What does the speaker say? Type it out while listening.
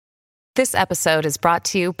This episode is brought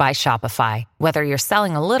to you by Shopify. Whether you're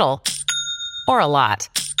selling a little or a lot,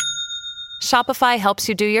 Shopify helps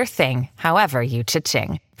you do your thing, however you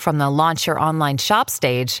cha-ching. From the launch your online shop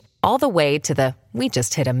stage, all the way to the we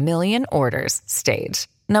just hit 1 million orders stage.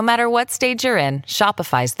 No matter what stage you're in,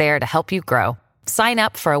 Shopify's there to help you grow. Sign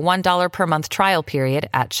up for a $1 per month trial period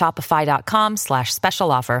at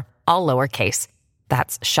shopify.com/special offer, all lowercase.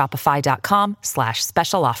 That's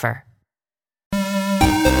shopify.com/special offer.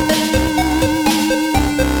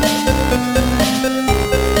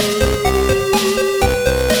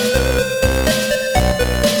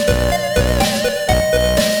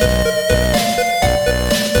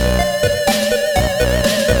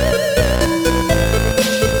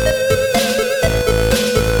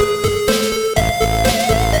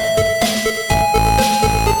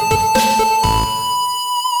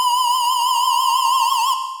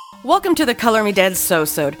 Welcome to the Color Me Dead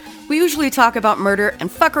So-Sode. We usually talk about murder and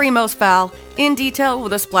fuckery most foul, in detail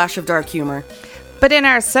with a splash of dark humor. But in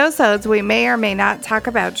our So-Sodes, we may or may not talk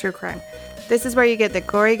about true crime. This is where you get the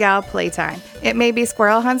gory gal playtime. It may be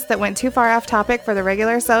squirrel hunts that went too far off topic for the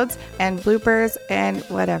regular sods, and bloopers, and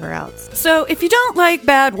whatever else. So if you don't like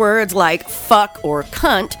bad words like fuck or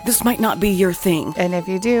cunt, this might not be your thing. And if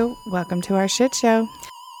you do, welcome to our shit show.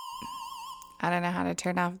 I don't know how to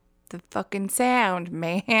turn off the fucking sound,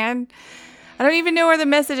 man. I don't even know where the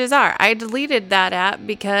messages are. I deleted that app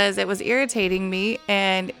because it was irritating me,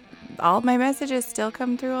 and all my messages still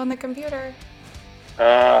come through on the computer.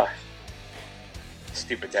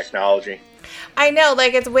 Stupid technology. I know,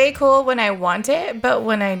 like, it's way cool when I want it, but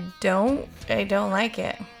when I don't like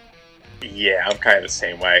it. Yeah, I'm kind of the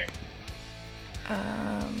same way.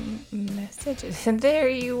 Messages. And there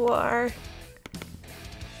you are.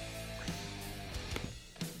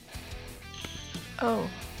 Oh.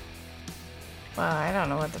 Wow, I don't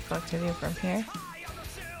know what the fuck to do from here.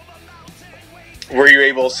 Were you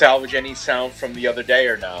able to salvage any sound from the other day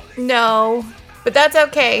or no? No, but that's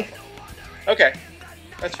okay. Okay,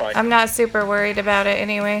 that's fine. I'm not super worried about it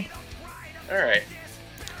anyway. Alright.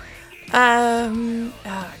 Oh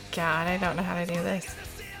god, I don't know how to do this.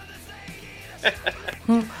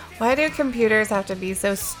 Why do computers have to be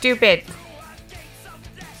so stupid?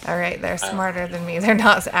 Alright, they're smarter than me. They're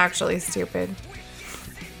not actually stupid.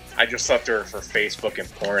 I just left her for Facebook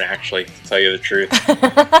and porn, actually, to tell you the truth.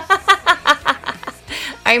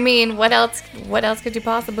 I mean, what else could you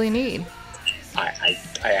possibly need? I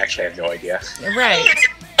actually have no idea. Right.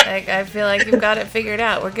 Like, I feel like you've got it figured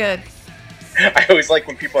out. We're good. I always like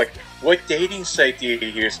when people are like, what dating site do you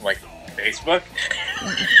use? I'm like, Facebook?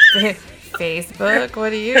 Facebook? What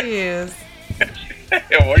do you use?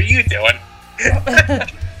 What are you doing?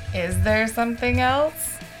 Is there something else?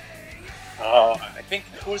 I think,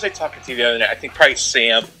 who was I talking to the other night? I think probably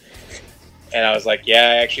Sam. And I was like,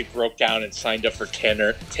 yeah, I actually broke down and signed up for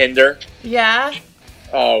Tinder. Yeah?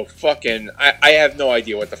 Oh, fucking, I have no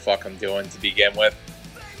idea what the fuck I'm doing to begin with.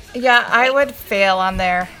 Yeah, I would fail on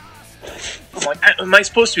there. I'm like, am I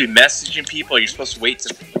supposed to be messaging people? Are you supposed to wait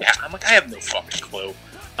to... I'm like, I have no fucking clue.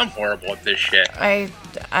 I'm horrible at this shit. I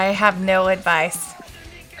have no advice.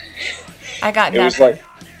 I got nothing. It was like...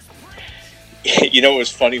 You know, it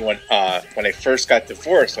was funny when I first got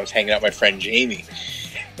divorced, I was hanging out with my friend Jamie.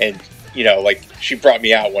 And, you know, like, she brought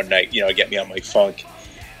me out one night, you know, to get me on my funk.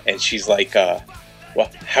 And she's like, well,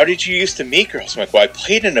 how did you used to meet girls? I'm like, well, I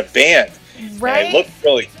played in a band. Right.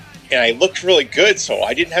 And I looked really good, so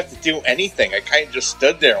I didn't have to do anything. I kind of just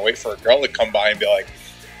stood there and wait for a girl to come by and be like,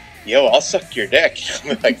 yo, I'll suck your dick.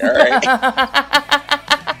 I'm like, all right.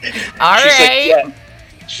 All She's right. like, yeah.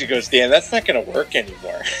 She goes, Dan, that's not going to work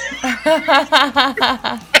anymore.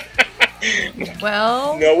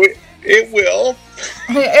 Well. No, it will.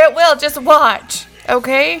 It will. Just watch.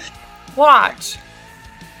 Okay? Watch.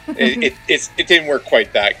 It didn't work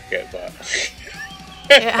quite that good, but...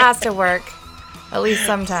 It has to work. At least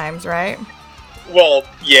sometimes, right? Well,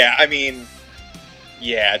 yeah, I mean...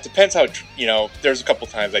 Yeah, it depends how, you know, there's a couple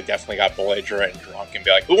times I definitely got belligerent and drunk and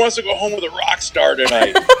be like, who wants to go home with a rock star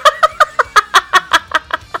tonight?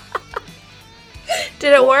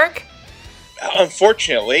 Did it work?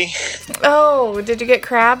 Unfortunately. Oh, did you get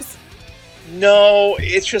crabs? No,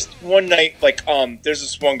 it's just one night, like, there's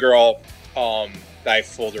this one girl, that I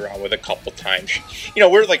fooled around with a couple times. You know,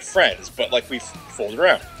 we're, like, friends, but, like, we fooled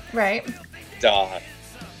around. Right. So,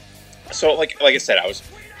 like I said, I was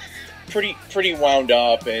pretty wound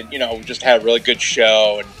up and, you know, just had a really good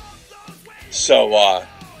show. And so, I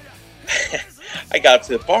got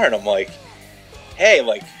to the bar and I'm like, hey,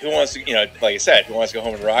 like, who wants to, like I said, who wants to go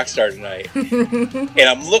home with Rockstar tonight? And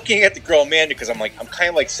I'm looking at the girl Amanda because I'm kind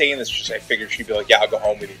of like saying this because I figured she'd be like, yeah, I'll go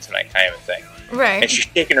home with you tonight, kind of a thing. Right. And she's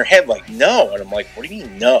shaking her head like, no. And I'm like, what do you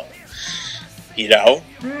mean no?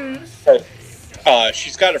 So,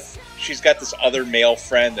 she's got this other male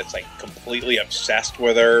friend that's like completely obsessed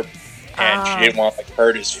with her, and she didn't want to like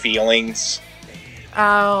hurt his feelings.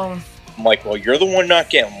 Oh. I'm like, well, you're the one not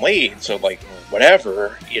getting laid, so like,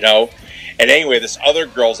 whatever, And anyway, this other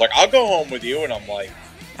girl's like, I'll go home with you, and I'm like,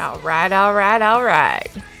 all right.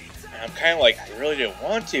 I'm kind of like, I really didn't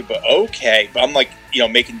want to, but okay. But I'm like,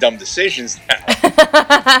 making dumb decisions now.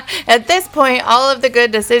 At this point, all of the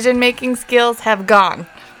good decision-making skills have gone.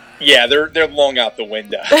 Yeah, they're long out the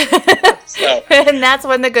window. So, and that's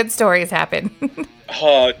when the good stories happen.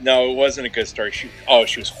 No, it wasn't a good story. She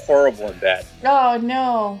was horrible in bed. Oh,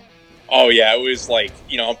 no. Oh, yeah, it was like,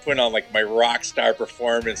 I'm putting on like my rock star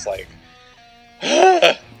performance, like,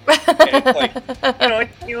 and it's like,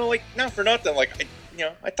 like, not for nothing, like,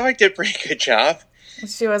 I thought I did a pretty good job.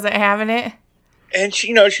 She wasn't having it? And she,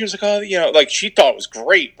 she was like, oh, like, she thought it was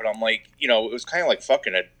great, but I'm like, it was kind of like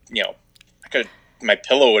fucking it, my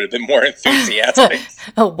pillow would have been more enthusiastic.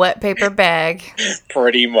 A wet paper bag.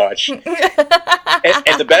 Pretty much. and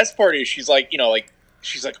the best part is she's like,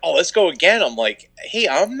 she's like, oh, let's go again. I'm like, hey,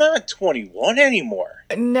 I'm not 21 anymore.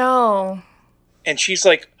 No. And she's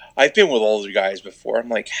like, I've been with older guys before. I'm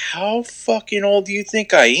like, how fucking old do you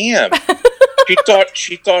think I am?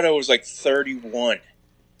 She thought I was like 31.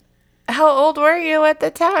 How old were you at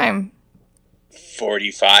the time?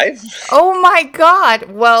 45. Oh my God.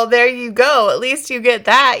 Well, there you go. At least you get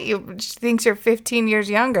that. She thinks you're 15 years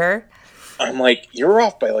younger. I'm like, you're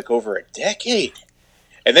off by like over a decade.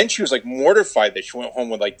 And then she was like mortified that she went home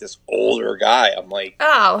with like this older guy. I'm like,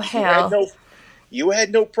 oh, hell. You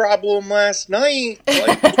had no problem last night.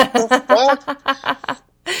 Like, what the fuck?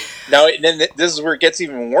 Now, and then this is where it gets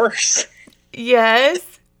even worse.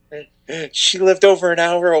 Yes. She lived over an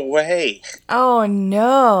hour away. Oh,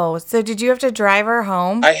 no. So did you have to drive her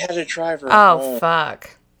home? I had to drive her home. Oh,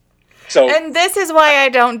 fuck. So, and this is why I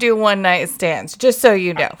don't do one-night stands, just so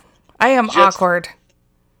you know. I am awkward.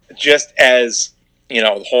 Just as,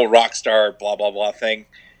 the whole rock star blah, blah, blah thing,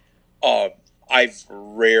 I've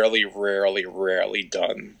rarely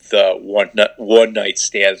done the one-night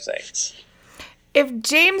stand things. If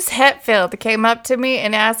James Hetfield came up to me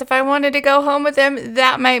and asked if I wanted to go home with him,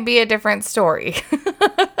 that might be a different story.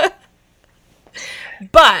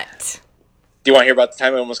 But... do you want to hear about the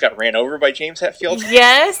time I almost got ran over by James Hetfield?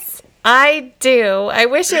 Yes, I do. I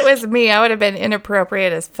wish it was me. I would have been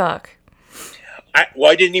inappropriate as fuck. I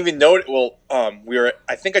didn't even know it. Well,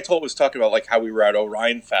 I think I was talking about like how we were at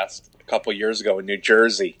Orion Fest a couple years ago in New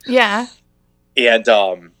Jersey. Yeah. And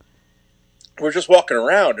we're just walking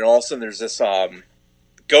around, and all of a sudden there's this what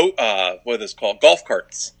are this called? Golf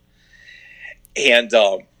carts. And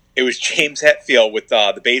it was James Hetfield with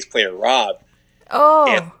the bass player Rob.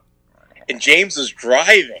 Oh. And James was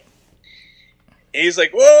driving. And he's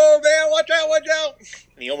like, whoa, man, watch out.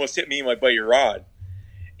 And he almost hit me and my buddy Rod.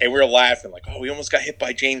 And we were laughing, like, oh, we almost got hit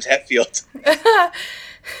by James Hetfield.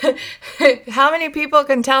 How many people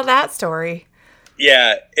can tell that story?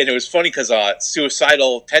 Yeah, and it was funny because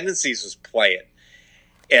Suicidal Tendencies was playing.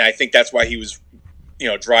 And I think that's why he was,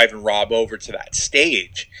 driving Rob over to that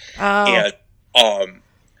stage. Oh. And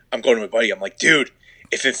I'm going to my buddy, I'm like, dude,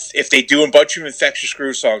 if they do a bunch of Infectious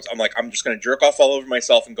Groove songs, I'm like, I'm just going to jerk off all over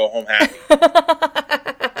myself and go home happy.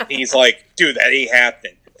 And he's like, dude, that ain't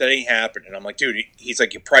happening. And I'm like, dude, he's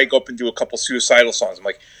like, you probably go up and do a couple Suicidal songs. I'm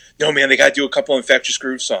like, no, man, they got to do a couple Infectious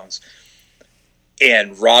Groove songs.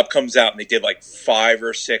 And Rob comes out and they did like 5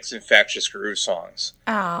 or 6 Infectious Groove songs.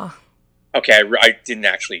 Oh. Okay, I didn't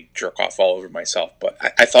actually jerk off all over myself, but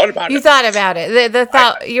I thought about it. You thought about it. The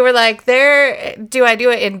thought, you were like, do I do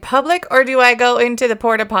it in public or do I go into the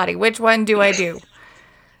porta potty? Which one do I do?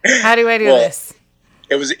 How do I do this?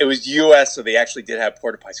 It was U.S., so they actually did have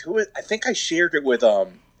porta potties. I think I shared it with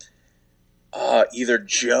either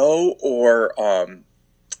Joe or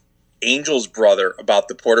Angel's brother about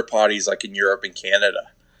the porta potties like in Europe and Canada.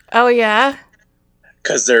 Oh yeah,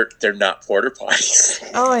 because they're not porta potties.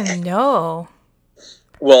 Oh no.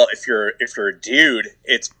 Well, if you're a dude,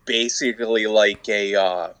 it's basically like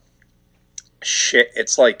a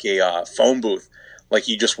it's like a phone booth. Like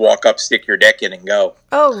you just walk up, stick your dick in, and go.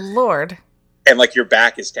 Oh Lord. And like your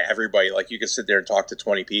back is to everybody. Like you can sit there and talk to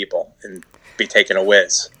 20 people and be taking a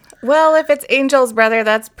whiz. Well, if it's Angel's brother,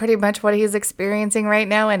 that's pretty much what he's experiencing right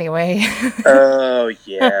now anyway. Oh,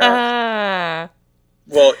 yeah.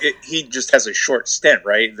 Well, he just has a short stint,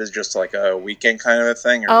 right? This is just like a weekend kind of a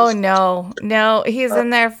thing. Or Oh no, he's in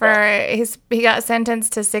there for he got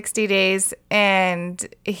sentenced to 60 days, and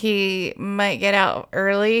he might get out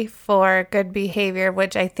early for good behavior,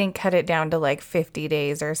 which I think cut it down to like 50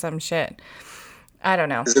 days or some shit. I don't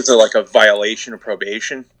know. Is this like a violation of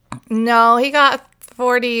probation? No, he got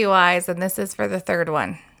 4 DUIs, and this is for the third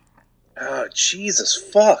one. Oh, Jesus,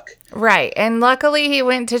 fuck. Right. And luckily he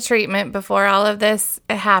went to treatment before all of this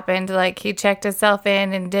happened. Like, he checked himself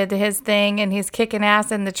in and did his thing, and he's kicking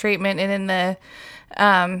ass in the treatment and in the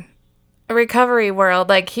recovery world.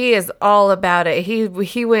 Like, he is all about it.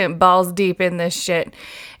 He went balls deep in this shit.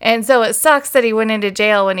 And so it sucks that he went into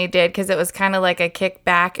jail when he did, because it was kind of like a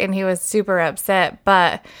kickback, and he was super upset.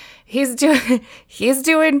 But he's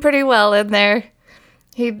doing pretty well in there.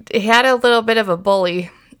 He had a little bit of a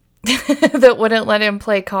bully that wouldn't let him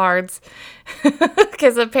play cards,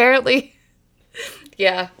 because apparently,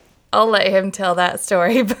 yeah, I'll let him tell that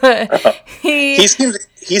story. But he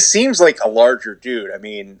seems like a larger dude. I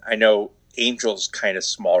mean, I know Angel's kind of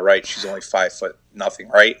small, right? She's only 5'0",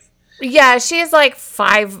 right? Yeah, she's like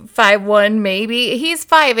 5'1", maybe. He's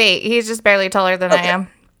 5'8". He's just barely taller than I am.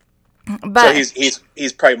 But so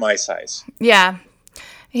he's probably my size. Yeah,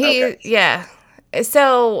 yeah.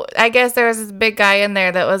 So I guess there was this big guy in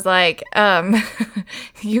there that was like,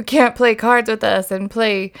 you can't play cards with us and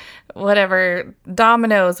play whatever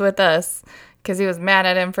dominoes with us, because he was mad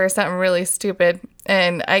at him for something really stupid.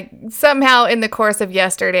 And I somehow in the course of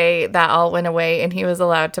yesterday that all went away and he was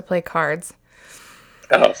allowed to play cards.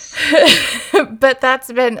 Oh. But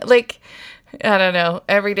that's been like, I don't know.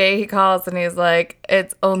 Every day he calls and he's like,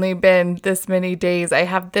 it's only been this many days. I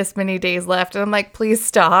have this many days left. And I'm like, please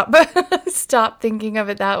stop. Stop thinking of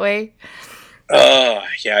it that way.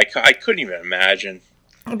 Yeah, I couldn't even imagine.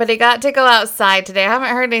 But he got to go outside today. I haven't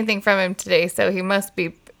heard anything from him today, so he must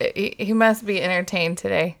be entertained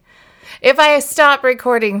today. If I stop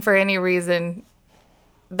recording for any reason,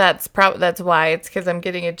 that's why. It's because I'm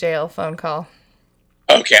getting a jail phone call.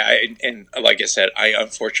 Okay, and like I said, I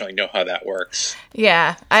unfortunately know how that works.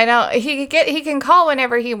 Yeah, I know. He can call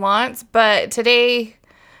whenever he wants, but today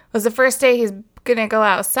was the first day he's gonna go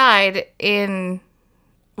outside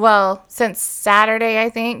since Saturday, I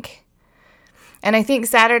think. And I think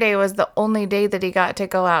Saturday was the only day that he got to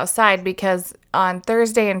go outside, because on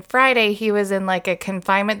Thursday and Friday he was in like a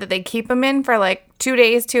confinement that they keep him in for like 2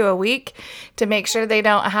 days to a week to make sure they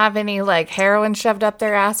don't have any like heroin shoved up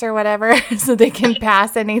their ass or whatever, so they can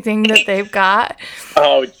pass anything that they've got.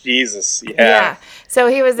 Oh, Jesus. Yeah. So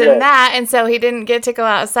he was in that, and so he didn't get to go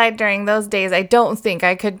outside during those days. I don't think.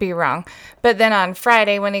 I could be wrong. But then on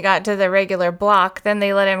Friday when he got to the regular block, then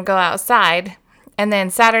they let him go outside. And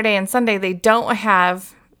then Saturday and Sunday, they don't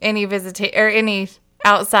have any any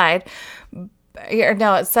outside.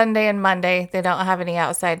 No, it's Sunday and Monday. They don't have any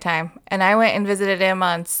outside time. And I went and visited him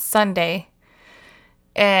on Sunday.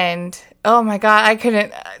 And, oh my God, I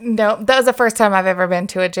couldn't. No, that was the first time I've ever been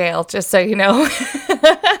to a jail, just so you know.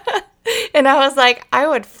 And I was like, I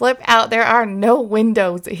would flip out. There are no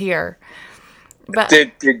windows here. But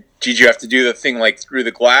Did you have to do the thing like through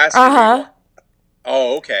the glass? Uh-huh.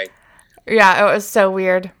 Oh, okay. Yeah, it was so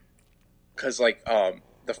weird. Because, like,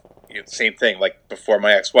 the same thing. Like, before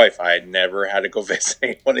my ex-wife, I had never had to go visit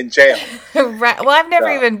anyone in jail. Right. Well, I've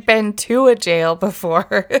never even been to a jail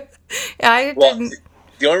before. The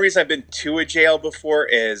only reason I've been to a jail before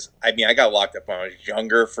is, I got locked up when I was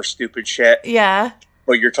younger for stupid shit. Yeah.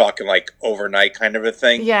 But you're talking, like, overnight kind of a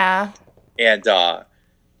thing. Yeah. And I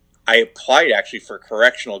applied, actually, for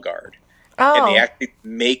correctional guard. Oh. And they actually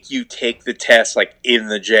make you take the test, like, in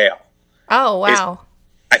the jail. Oh, wow.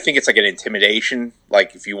 I think it's like an intimidation.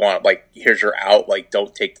 Like, if you want, like, here's your out, like,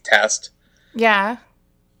 don't take the test. Yeah.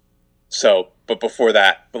 So, but before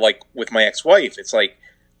that, but like with my ex-wife, it's like,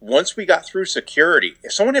 once we got through security,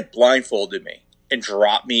 if someone had blindfolded me and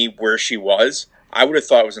dropped me where she was, I would have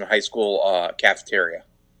thought it was in a high school cafeteria.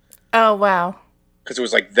 Oh, wow. Because it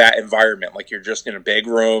was like that environment. Like, you're just in a big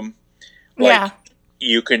room. Like, yeah.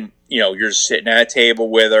 You can, you're just sitting at a table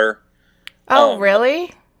with her. Oh,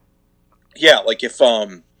 really? Yeah, like if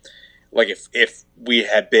we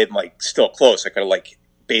had been like still close, I could have like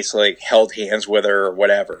basically held hands with her or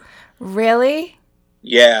whatever. Really?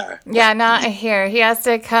 Yeah. Yeah, not here. He has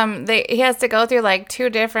to he has to go through like 2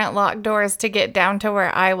 different locked doors to get down to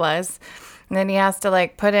where I was. And then he has to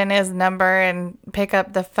like put in his number and pick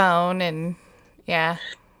up the phone, and yeah.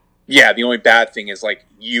 Yeah, the only bad thing is, like,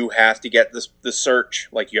 you have to get the search.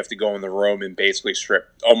 Like, you have to go in the room and basically strip,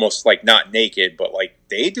 almost, like, not naked, but, like,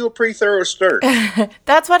 they do a pretty thorough search.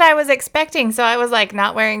 That's what I was expecting. So I was, like,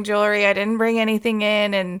 not wearing jewelry. I didn't bring anything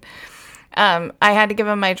in. And I had to give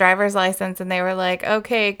them my driver's license, and they were like,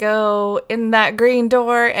 okay, go in that green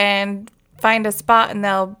door and find a spot, and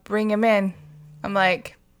they'll bring him in. I'm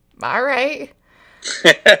like, all right.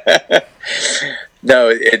 No,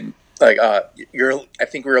 I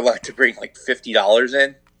think we were allowed to bring like $50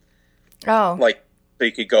 in. Oh. Like, so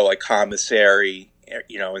you could go like commissary,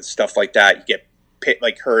 and stuff like that. You get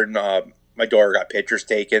like her and my daughter got pictures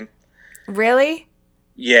taken. Really?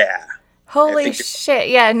 Yeah. Holy shit.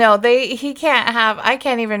 Yeah, no, I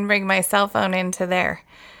can't even bring my cell phone into there.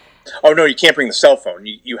 Oh, no, you can't bring the cell phone.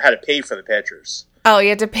 You had to pay for the pictures. Oh, you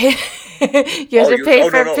had to pay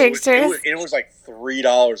for pictures? It was like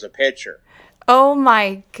 $3 a picture. Oh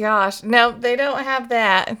my gosh. No, they don't have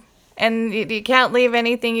that. And you can't leave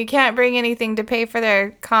anything. You can't bring anything to pay for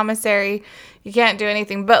their commissary. You can't do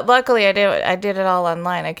anything. But luckily I did it all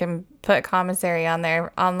online. I can put commissary on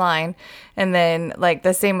there online. And then like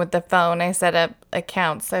the same with the phone. I set up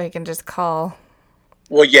accounts so you can just call.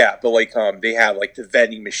 Well, yeah, but like they have like the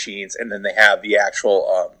vending machines, and then they have the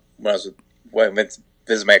actual when I went to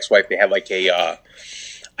visit my ex-wife, they have like a I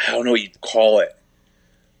don't know what you'd call it.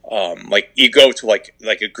 Like you go to like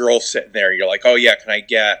a girl sitting there, you're like, oh yeah, can I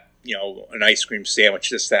get an ice cream sandwich,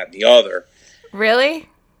 this, that, and the other. Really?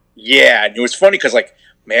 Yeah, and it was funny because like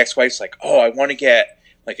my ex-wife's like, oh, I want to get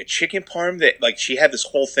like a chicken parm, that like she had this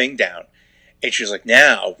whole thing down, and she's like,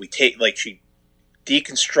 now we take, like, she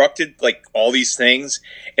deconstructed like all these things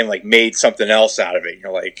and like made something else out of it. And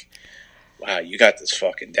you're like, wow, you got this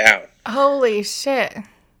fucking down. Holy shit.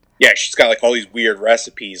 Yeah, she's got like all these weird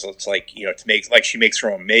recipes. It's like, to make, like, she makes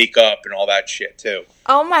her own makeup and all that shit too.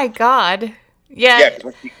 Oh my God. Yeah.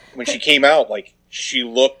 Yeah, when she came out, like, she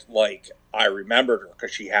looked like I remembered her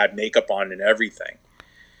because she had makeup on and everything.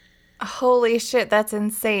 Holy shit, that's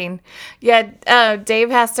insane. Yeah, Dave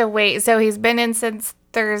has to wait. So he's been in since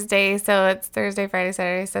Thursday. So it's Thursday, Friday,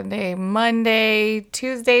 Saturday, Sunday, Monday,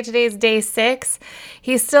 Tuesday. Today's day 6.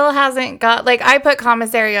 He still hasn't got, like, I put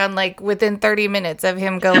commissary on like within 30 minutes of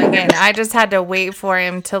him going in. I just had to wait for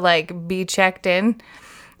him to like be checked in,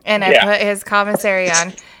 and I put his commissary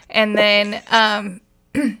on. And then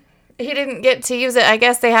he didn't get to use it. I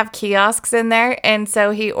guess they have kiosks in there, and so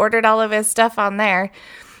he ordered all of his stuff on there.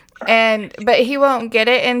 But he won't get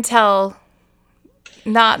it until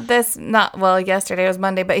yesterday was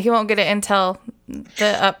Monday, but he won't get it until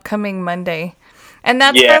the upcoming Monday. And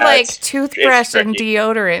that's for like toothbrush and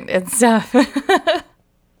deodorant and stuff.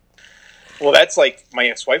 Well, that's like my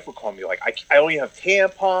ex-wife would call me like, I only have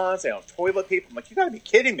tampons, I don't have toilet paper. I'm like, you gotta be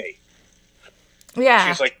kidding me. Yeah.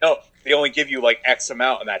 She's like, no, they only give you like X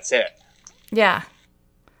amount and that's it. Yeah.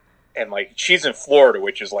 And like, she's in Florida,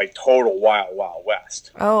 which is like total wild, wild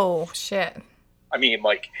west. Oh, shit. I mean,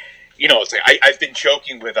 like, it's like, I've been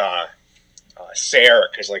joking with Sarah,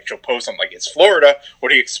 because like she'll post something like, it's Florida, what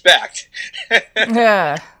do you expect?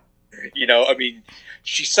 Yeah. I mean,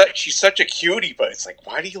 she's such a cutie, but it's like,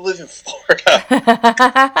 why do you live in Florida?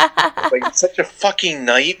 Like, it's such a fucking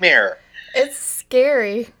nightmare. It's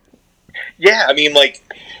scary. Yeah, I mean, like,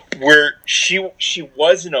 where she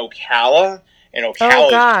was in Ocala, and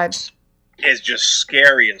Ocala is just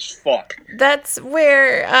scary as fuck. That's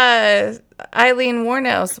where Eileen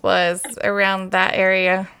Warnos was, around that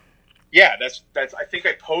area. Yeah, that's. I think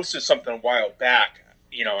I posted something a while back.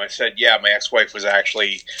 I said, yeah, my ex-wife was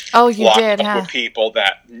actually you did, up with people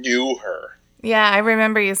that knew her. Yeah, I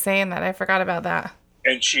remember you saying that. I forgot about that.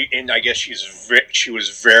 And I guess she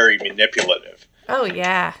was very manipulative. Oh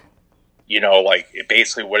yeah. Like,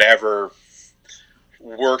 basically whatever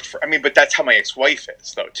worked for. I mean, but that's how my ex-wife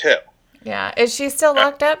is, though, too. Yeah, is she still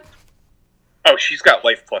locked up? Oh, she's got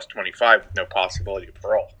life plus 25 with no possibility of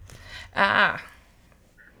parole. Ah.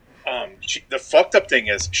 The fucked up thing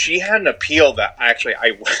is, she had an appeal that actually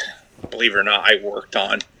I believe it or not, I worked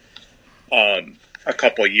on a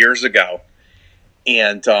couple of years ago,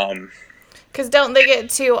 and because don't they get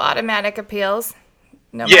 2 automatic appeals?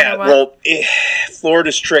 No yeah, matter what? well,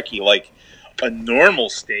 Florida's tricky. Like a normal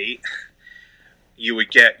state, you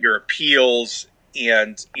would get your appeals,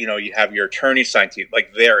 and you have your attorney sign to you.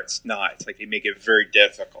 Like there, it's not. It's like they make it very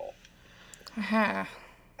difficult. Uh-huh.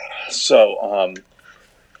 So,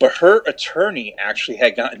 but her attorney actually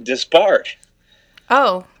had gotten disbarred.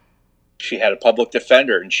 Oh. She had a public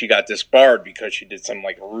defender, and she got disbarred because she did some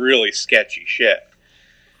like really sketchy shit.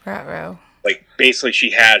 Ruh-roh. Like basically, she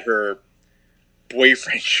had her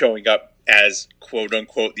boyfriend showing up as quote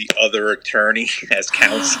unquote the other attorney as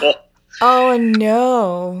counsel. Oh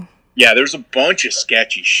no. Yeah, there's a bunch of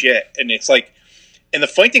sketchy shit, and it's like, and the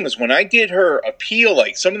funny thing is, when I did her appeal,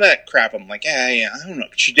 like some of that crap, I'm like, yeah, I don't know.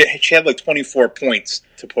 She had like 24 points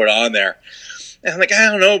to put on there, And I'm like, I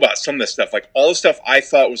don't know about some of this stuff. Like, all the stuff I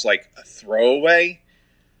thought was like a throwaway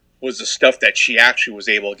was the stuff that she actually was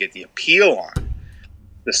able to get the appeal on.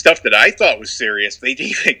 The stuff that I thought was serious, they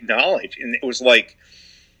didn't even acknowledge. And it was like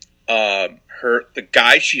the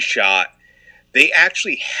guy she shot, they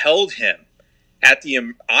actually held him at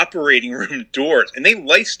the operating room doors, and they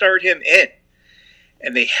life-starred him in.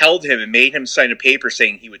 And they held him and made him sign a paper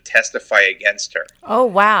saying he would testify against her. Oh,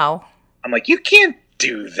 wow. I'm like, you can't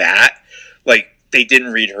do that. Like, they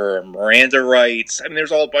didn't read her Miranda rights. I mean,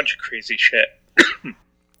 there's all a bunch of crazy shit.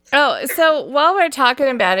 Oh, so while we're talking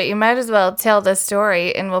about it, you might as well tell the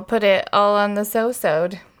story, and we'll put it all on the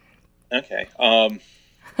so-sode. Okay.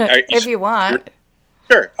 If you want.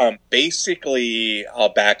 Sure. Basically, I'll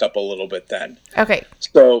back up a little bit then. Okay.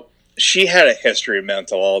 So she had a history of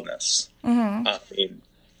mental illness. Mm-hmm. I mean,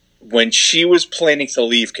 when she was planning to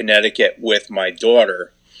leave Connecticut with my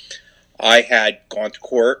daughter, I had gone to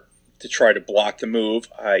court to try to block the move.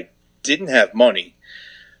 I didn't have money,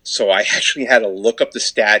 so I actually had to look up the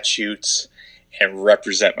statutes and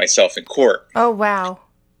represent myself in court. Oh, wow.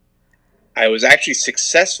 I was actually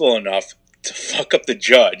successful enough to fuck up the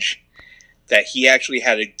judge that he actually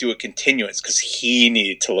had to do a continuance because he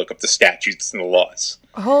needed to look up the statutes and the laws.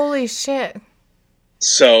 Holy shit.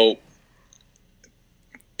 So,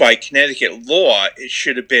 by Connecticut law, it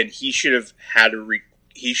should have been, he should have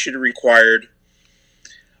required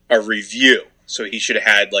a review. So he should have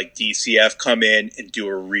had like DCF come in and do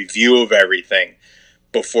a review of everything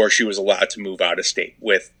before she was allowed to move out of state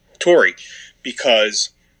with Tori. Because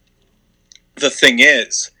the thing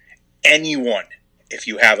is, anyone, if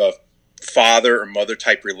you have a father or mother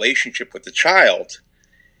type relationship with the child,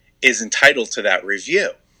 is entitled to that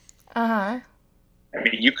review. Uh-huh. I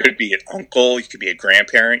mean, you could be an uncle, you could be a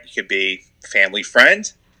grandparent, you could be a family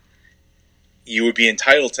friend. You would be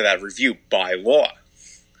entitled to that review by law.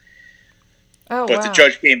 Oh, but wow. the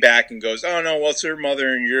judge came back and goes, oh, no, well, it's her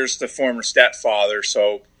mother and you're just the former stepfather,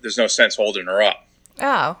 so there's no sense holding her up.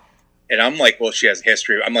 Oh. And I'm like, well, she has a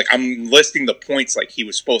history. I'm listing the points like he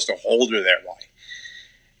was supposed to hold her there by.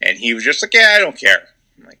 And he was just like, yeah, I don't care.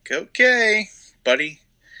 I'm like, okay, buddy.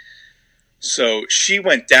 So she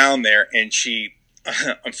went down there and she,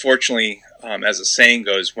 unfortunately, as the saying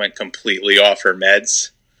goes, went completely off her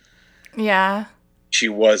meds. Yeah. She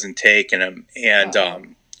wasn't taking them. And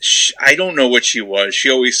I don't know what she was. She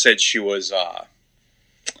always said she was,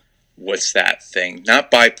 what's that thing? Not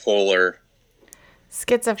bipolar.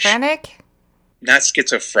 Schizophrenic? Not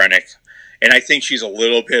schizophrenic. And I think she's a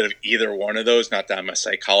little bit of either one of those. Not that I'm a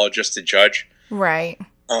psychologist to judge. Right.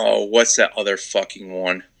 Oh, what's that other fucking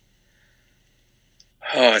one?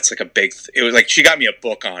 Oh, it's like a big... it was like, she got me a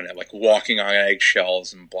book on it, like walking on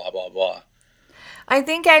eggshells and blah, blah, blah. I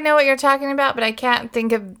think I know what you're talking about, but I can't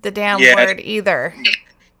think of the damn word either.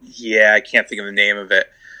 Yeah, I can't think of the name of it.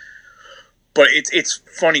 But it's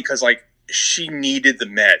funny because, like, she needed the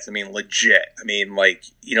meds. I mean, legit. I mean, like,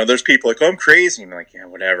 you know, there's people like, oh, I'm crazy. And I'm like, yeah,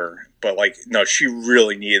 whatever. But, like, no, she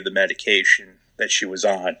really needed the medication that she was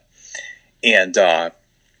on. And the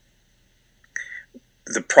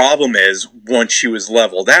problem is, once she was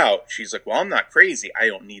leveled out, she's like, well, I'm not crazy. I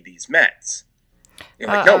don't need these meds. And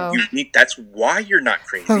like, no, you need. That's why you're not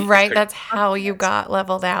crazy. Right, that's how you got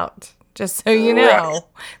leveled out. Just so you know,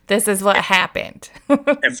 this is what happened.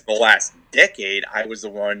 And for the last decade, I was the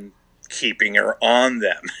one keeping her on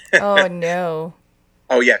them. Oh, no.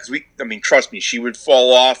 Oh, yeah, because trust me, she would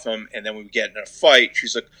fall off them, and then we would get in a fight.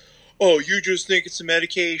 She's like, oh, you just think it's a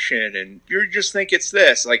medication, and you just think it's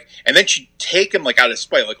this. Like, and then she'd take them, like, out of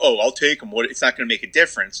spite. Like, oh, I'll take them. It's not going to make a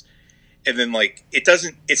difference. And then, like,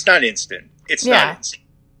 it's not instant. It's not instant.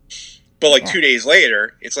 But, like, 2 days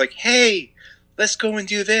later, it's like, hey, let's go and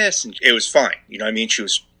do this. And it was fine. You know what I mean? She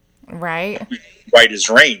was right as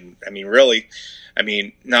rain. I mean, really. I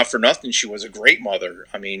mean, not for nothing, she was a great mother.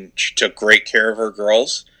 I mean, she took great care of her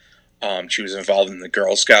girls. She was involved in the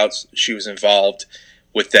Girl Scouts. She was involved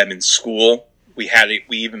with them in school. We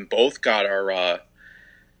even both got our,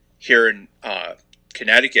 here in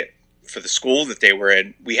Connecticut, for the school that they were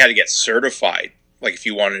in, we had to get certified. Like, if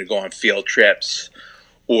you wanted to go on field trips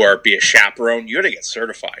or be a chaperone, you had to get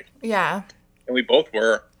certified. Yeah. And we both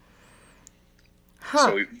were. Huh.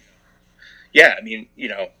 So, yeah, I mean, you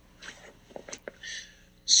know.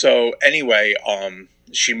 So, anyway,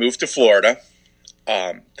 she moved to Florida.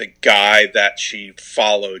 The guy that she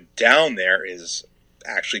followed down there is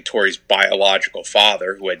actually Tori's biological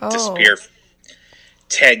father, who had disappeared for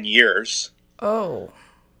 10 years. Oh.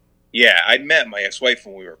 Yeah, I met my ex-wife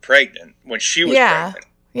when we were pregnant, when she was pregnant.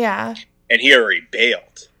 Yeah. And he already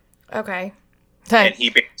bailed. Okay. And he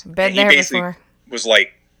basically before. was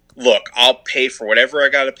like, look, I'll pay for whatever I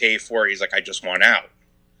got to pay for. He's like, I just want out.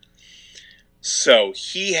 So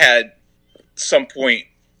he had some point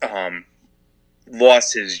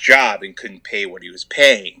lost his job and couldn't pay what he was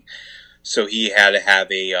paying. So he had to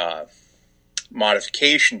have a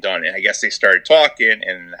modification done. And I guess they started talking,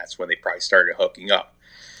 and that's when they probably started hooking up.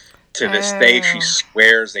 To this day, she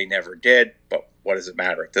swears they never did, but what does it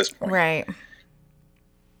matter at this point? Right.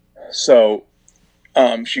 So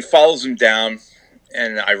she follows him down,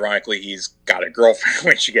 and ironically, he's got a girlfriend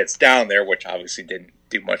when she gets down there, which obviously didn't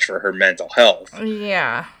do much for her mental health.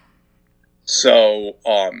 Yeah. So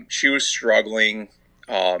she was struggling,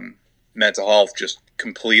 mental health just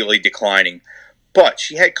completely declining. But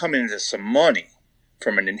she had come into some money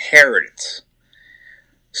from an inheritance.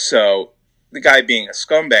 So the guy, being a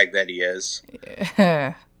scumbag that he is,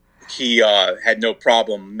 he had no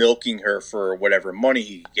problem milking her for whatever money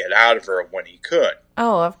he could get out of her when he could.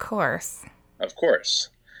 Oh, of course. Of course.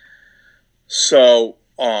 So,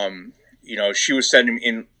 she was sending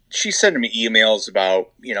him emails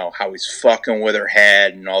about, how he's fucking with her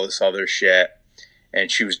head and all this other shit.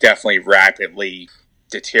 And she was definitely rapidly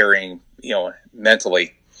deteriorating,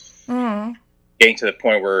 mentally. Mm. Getting to the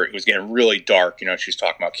point where it was getting really dark. She was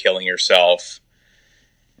talking about killing herself.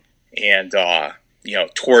 And,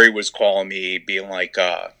 Tori was calling me, being like,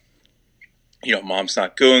 Mom's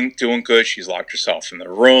not doing good. She's locked herself in the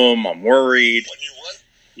room. I'm worried.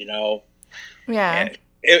 Yeah. And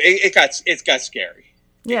it got scary.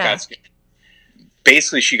 Yeah. It got scary.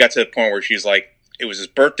 Basically, she got to the point where she's like, it was his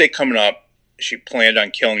birthday coming up. She planned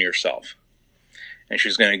on killing herself. And she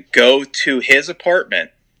was going to go to his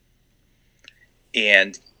apartment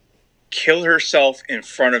and kill herself in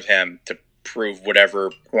front of him to prove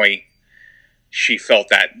whatever point she felt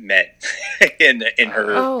that meant in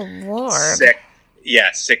her sick,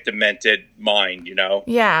 demented mind,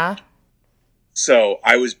 Yeah. So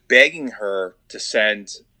I was begging her to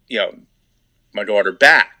send, my daughter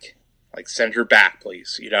back. Like, send her back,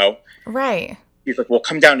 please, Right. He's like, well,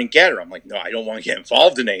 come down and get her. I'm like, no, I don't want to get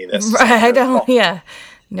involved in any of this. Right. I don't, yeah.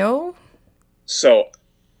 No? So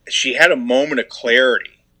she had a moment of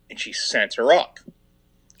clarity, and she sent her up.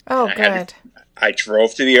 Oh, good. I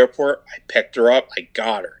drove to the airport. I picked her up. I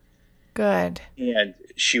got her. Good. And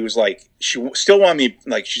she was like, she still wanted me,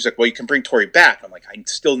 like, she's like, well, you can bring Tori back. I'm like, I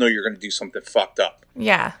still know you're going to do something fucked up.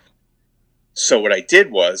 Yeah. So what I did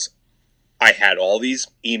was, I had all these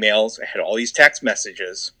emails. I had all these text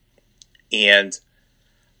messages. And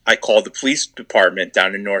I called the police department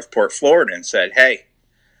down in Northport, Florida, and said, hey,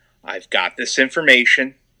 I've got this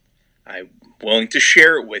information. I'm willing to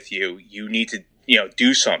share it with you. You need to,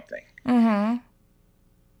 do something. Mm-hmm.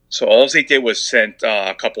 So all they did was sent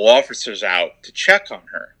a couple officers out to check on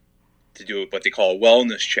her, to do what they call a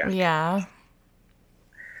wellness check. Yeah.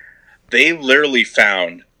 They literally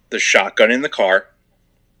found the shotgun in the car.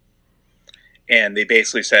 And they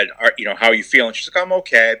basically said, how are you feeling? She's like, I'm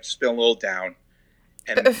okay. I'm just feeling a little down.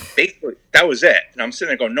 And basically, that was it. And I'm sitting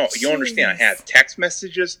there going, no, you don't understand. I have text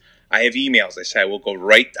messages. I have emails. I said, I will go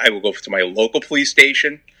to my local police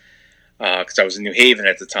station, because I was in New Haven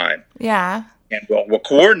at the time. Yeah. And we'll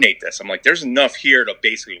coordinate this. I'm like, there's enough here to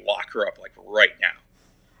basically lock her up, like, right now.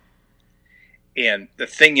 And the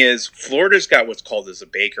thing is, Florida's got what's called as a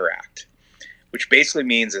Baker Act, which basically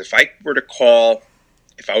means if I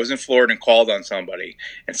was in Florida and called on somebody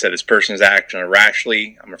and said this person is acting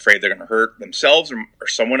irrationally, I'm afraid they're going to hurt themselves or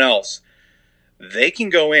someone else, they can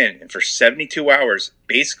go in and for 72 hours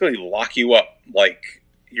basically lock you up, like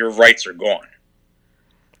your rights are gone.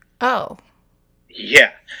 Oh.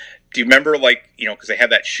 Yeah. Do you remember, because they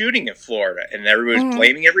had that shooting in Florida and everybody was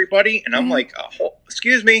blaming everybody? And I'm like,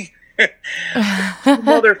 excuse me.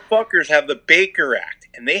 Motherfuckers have the Baker Act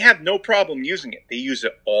and they have no problem using it. They use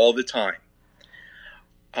it all the time.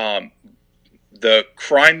 The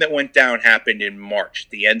crime that went down happened in March,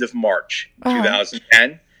 the end of March,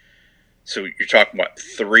 2010. So you're talking about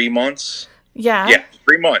 3 months? Yeah. Yeah,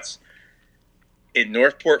 3 months. In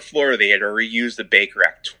Northport, Florida, they had already used the Baker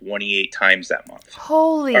Act 28 times that month.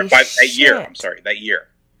 Holy shit. That year. I'm sorry, that year.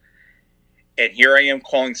 And here I am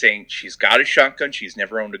calling saying she's got a shotgun. She's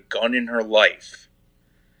never owned a gun in her life.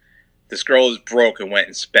 This girl is broke and went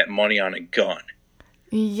and spent money on a gun.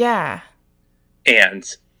 Yeah. And,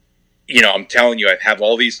 I'm telling you, I have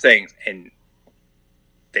all these things, and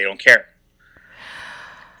they don't care.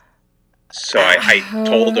 So I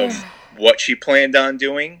told them what she planned on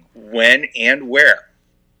doing, when, and where.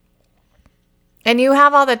 And you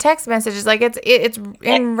have all the text messages, like it's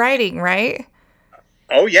in writing, right?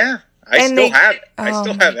 Oh yeah, I still have it. I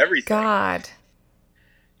still have everything. God.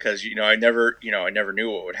 Because I never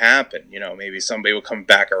knew what would happen. Maybe somebody would come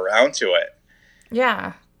back around to it.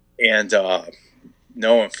 Yeah. And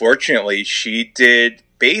no, unfortunately, she did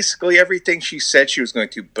basically everything she said she was going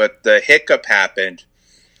to, but the hiccup happened.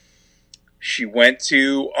 She went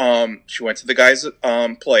to the guy's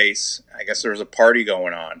place. I guess there was a party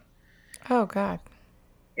going on. Oh, God.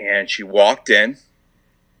 And she walked in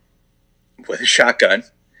with a shotgun.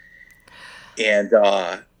 And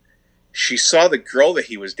she saw the girl that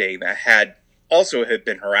he was dating that had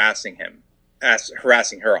been harassing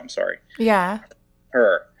her, I'm sorry. Yeah.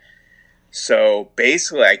 Her. So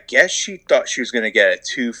basically, I guess she thought she was going to get a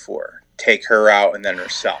 2 for her. Take her out and then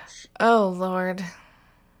herself. Oh, Lord.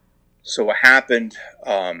 So what happened,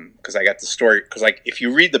 because I got the story, because like if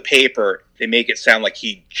you read the paper, they make it sound like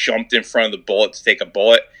he jumped in front of the bullet to take a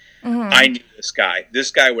bullet. Mm-hmm. I knew this guy. This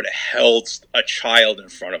guy would have held a child in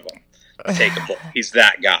front of him to take a bullet. He's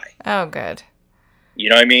that guy. Oh, good. You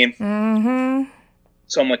know what I mean? Mm-hmm.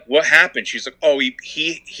 So I'm like, what happened? She's like, oh,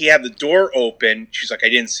 he had the door open. She's like, I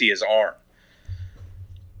didn't see his arm.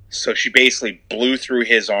 So she basically blew through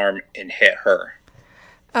his arm and hit her.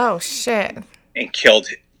 Oh, shit. And killed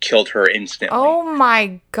her instantly. Oh,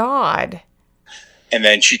 my God. And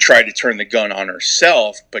then she tried to turn the gun on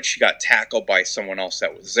herself, but she got tackled by someone else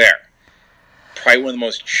that was there. Probably one of the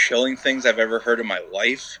most chilling things I've ever heard in my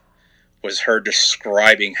life was her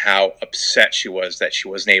describing how upset she was that she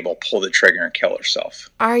wasn't able to pull the trigger and kill herself.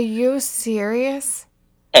 Are you serious?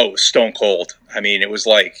 Oh, stone cold. I mean, it was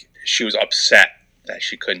like she was upset that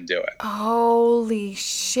she couldn't do it. Holy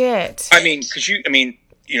shit. I mean, because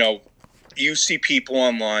you see people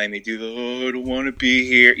online, they do the, I don't want to be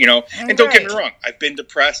here, and don't get me wrong, I've been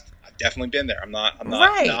depressed. I've definitely been there. I'm not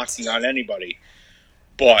knocking on anybody.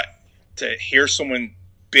 But to hear someone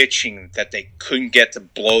bitching that they couldn't get to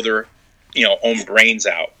blow their, own brains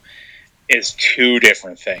out is two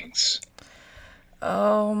different things.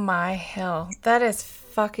 Oh my hell. That is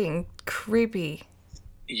fucking creepy.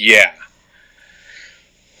 Yeah.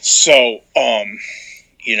 So,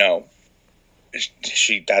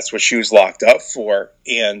 that's what she was locked up for.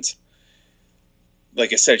 And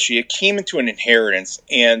like I said, she came into an inheritance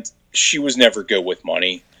and she was never good with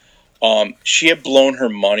money. She had blown her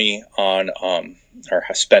money on, or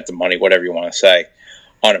spent the money, whatever you want to say,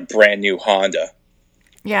 on a brand new Honda.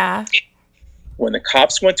 Yeah. When the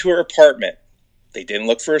cops went to her apartment, they didn't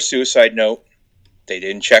look for a suicide note. They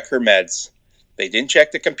didn't check her meds. They didn't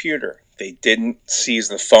check the computer. They didn't seize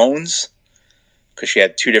the phones. Because she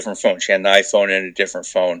had two different phones. She had an iPhone and a different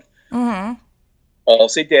phone. Mm-hmm. All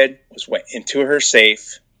they did was went into her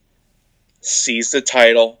safe, seized the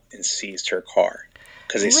title, and seized her car.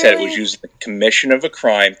 Because they said it was using the commission of a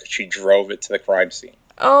crime because she drove it to the crime scene.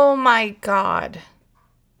 Oh, my God.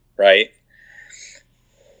 Right?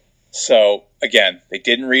 So, again, they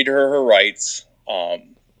didn't read her rights.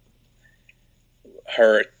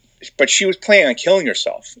 But she was planning on killing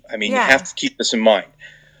herself. I mean, you have to keep this in mind.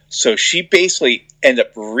 So she basically ended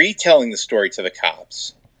up retelling the story to the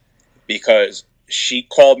cops because she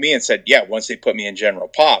called me and said, yeah, once they put me in General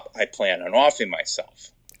Pop, I plan on offing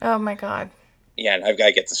myself. Oh, my God. Yeah, and I've got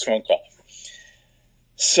to get this phone call.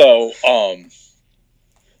 So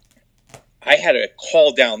I had to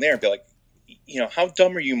call down there and be like, how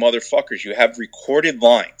dumb are you motherfuckers? You have recorded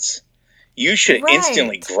lines. You should have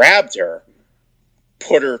instantly grabbed her,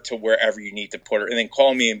 put her to wherever you need to put her, and then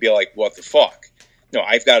call me and be like, what the fuck? No,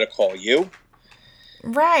 I've got to call you.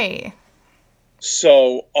 Right.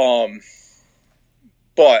 So,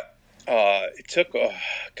 but it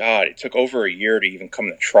took over a year to even come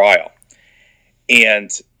to trial. And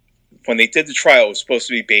when they did the trial, it was supposed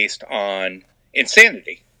to be based on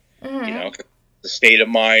insanity. Mm-hmm. The state of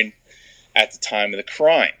mind at the time of the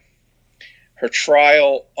crime. Her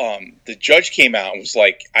trial, the judge came out and was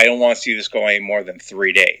like, I don't want to see this go any more than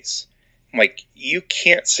 3 days. I'm like, you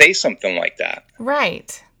can't say something like that.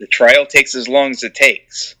 Right. The trial takes as long as it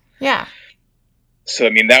takes. Yeah. So,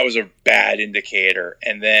 I mean, that was a bad indicator.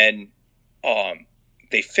 And then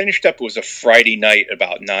they finished up, it was a Friday night,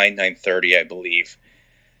 about 9:30, I believe.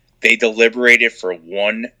 They deliberated for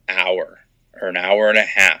 1 hour or an hour and a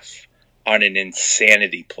half on an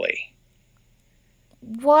insanity plea.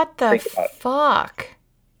 What the fuck?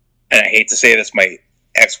 And I hate to say this, my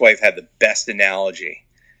ex-wife had the best analogy.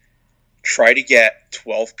 Try to get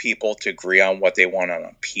 12 people to agree on what they want on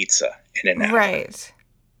a pizza in an hour. Right.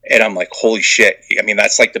 And I'm like, holy shit. I mean,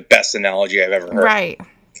 that's like the best analogy I've ever heard. Right.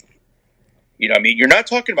 You know what I mean? You're not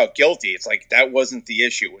talking about guilty. It's like, that wasn't the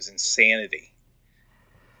issue. It was insanity.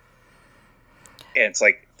 And it's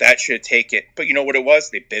like, that should take it. But you know what it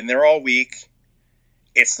was? They've been there all week.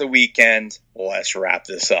 It's the weekend. Let's wrap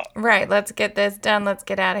this up. Right. Let's get this done. Let's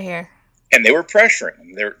get out of here. And they were pressuring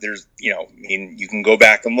him. There's, I mean, you can go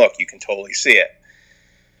back and look. You can totally see it.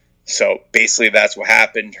 So basically, that's what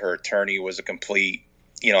happened. Her attorney was a complete,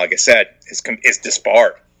 like I said, is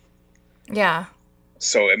disbarred. Yeah.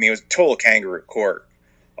 So I mean, it was a total kangaroo court.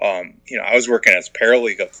 I was working as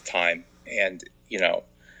paralegal at the time, and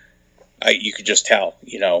you could just tell,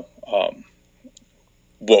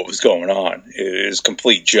 what was going on. It was a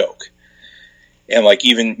complete joke. And like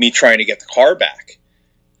even me trying to get the car back,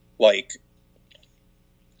 like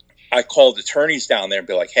I called attorneys down there and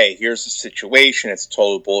be like, hey, here's the situation. It's a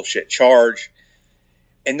total bullshit charge.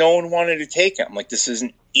 And no one wanted to take it. I'm like, this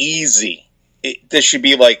isn't easy. This should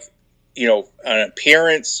be like, an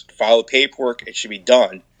appearance, file the paperwork. It should be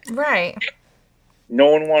done. Right.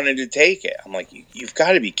 No one wanted to take it. I'm like, you've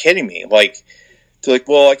got to be kidding me. Like, they're like,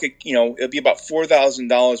 well, I could, it'll be about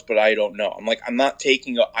 $4,000, but I don't know. I'm like, I'm not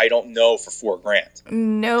taking I don't know for $4,000.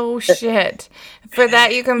 No shit. For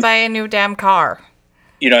that, you can buy a new damn car.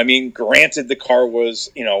 I mean, granted, the car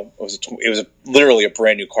was, it was literally a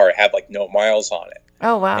brand new car. It had like no miles on it.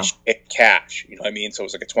 Oh, wow. And she had cash, you know what I mean? So it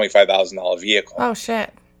was like a $25,000 vehicle. Oh,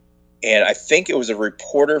 shit. And I think it was a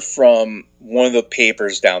reporter from one of the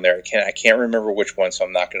papers down there. I can't remember which one, so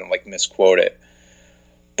I'm not going to like misquote it.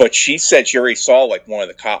 But she said she already saw like one of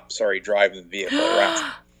the cops already driving the vehicle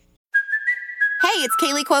around. Hey, it's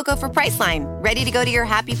Kaylee Cuoco for Priceline. Ready to go to your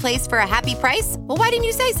happy place for a happy price? Well, why didn't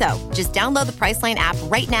you say so? Just download the Priceline app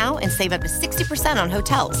right now and save up to 60% on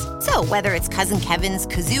hotels. So whether it's Cousin Kevin's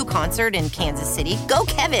Kazoo Concert in Kansas City, go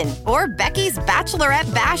Kevin, or Becky's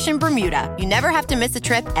Bachelorette Bash in Bermuda, you never have to miss a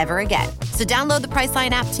trip ever again. So download the Priceline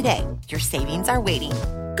app today. Your savings are waiting.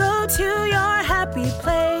 Go to your happy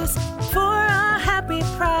place for a happy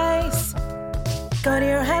price. Go to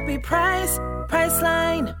your happy price,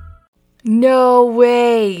 Priceline. No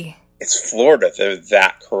way. It's Florida. They're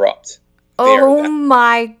that corrupt. Oh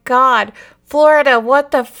my God. Florida,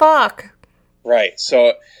 what the fuck? Right.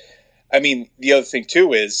 So, I mean, the other thing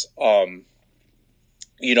too is, and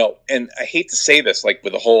I hate to say this, like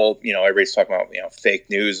with the whole, everybody's talking about, fake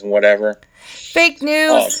news and whatever. Fake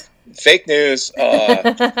news. Fake news.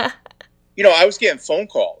 I was getting phone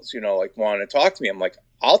calls, like wanting to talk to me. I'm like,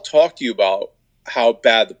 I'll talk to you about how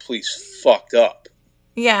bad the police fucked up.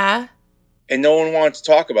 Yeah. And no one wanted to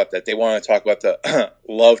talk about that. They wanted to talk about the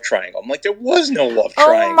love triangle. I'm like, there was no love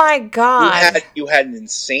triangle. Oh my God. You had an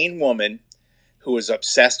insane woman who was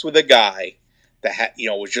obsessed with a guy that had,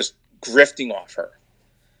 was just grifting off her.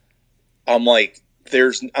 I'm like,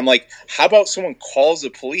 how about someone calls the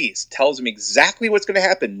police, tells them exactly what's going to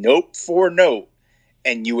happen, note for note,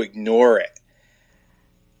 and you ignore it.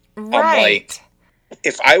 Right. I'm like,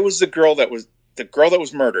 if I was the girl that was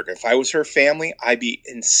murdered, if I was her family, I'd be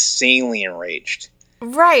insanely enraged.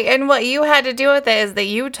 Right. And what you had to do with it is that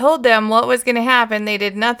you told them what was going to happen. They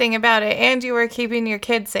did nothing about it. And you were keeping your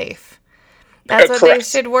kid safe. That's what Correct. they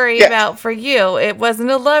should worry about for you. It wasn't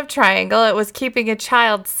a love triangle. It was keeping a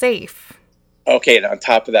child safe. Okay. And on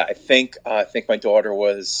top of that, I think my daughter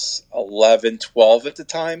was 11, 12 at the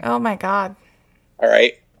time. Oh my God. All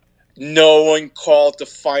right. No one called to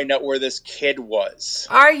find out where this kid was.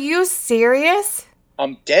 Are you serious?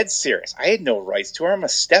 I'm dead serious. I had no rights to her. I'm a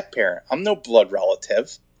step-parent. I'm no blood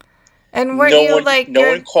relative. And were you like... No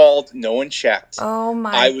one called. No one checked. Oh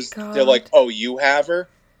my God. They're like, oh, you have her?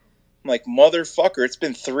 I'm like, motherfucker, it's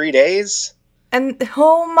been 3 days. And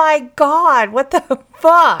oh my God, what the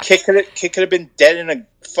fuck? Kid could have been dead in a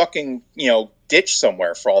fucking, ditch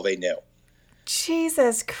somewhere for all they knew.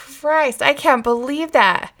 Jesus Christ. I can't believe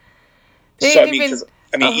that.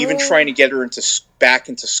 Even trying to get her back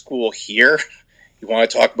into school here, you want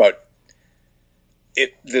to talk about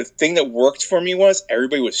it. The thing that worked for me was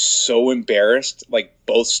everybody was so embarrassed. Like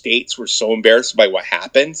both states were so embarrassed by what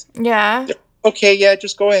happened. Yeah. Okay, yeah,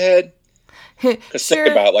 just go ahead. Because Sure.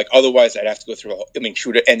 think about it, like otherwise I'd have to go through. She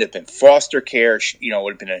would have ended up in foster care. It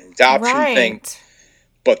would have been an adoption thing.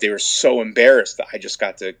 But they were so embarrassed that I just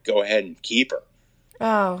got to go ahead and keep her.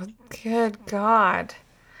 Oh, good God.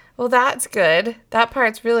 Well, that's good. That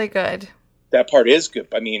part's really good. That part is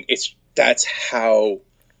good. That's how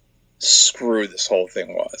screwed this whole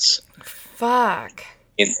thing was. Fuck.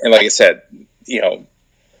 And like I said,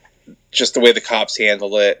 just the way the cops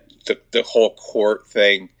handle it, the whole court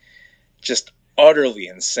thing, just utterly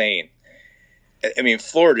insane.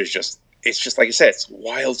 Florida's it's just like I said, it's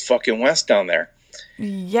wild fucking west down there.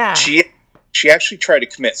 Yeah. She actually tried to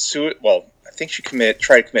commit suicide. Well, I think she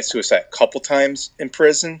tried to commit suicide a couple times in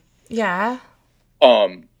prison. Yeah.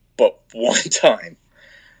 But one time,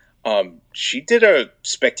 she did a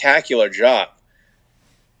spectacular job.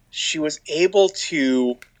 She was able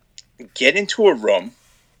to get into a room,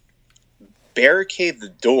 barricade the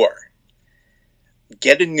door,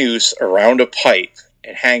 get a noose around a pipe,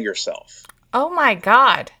 and hang herself. Oh my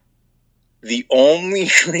God. The only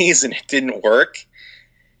reason it didn't work,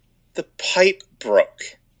 the pipe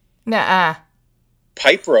broke. Nuh-uh.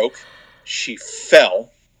 Pipe broke. She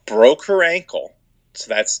fell, broke her ankle. So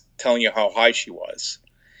that's telling you how high she was.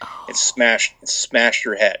 It smashed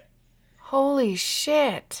her head. Holy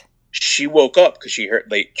shit. She woke up because she heard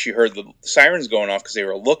the sirens going off because they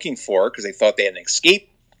were looking for her because they thought they had an escaped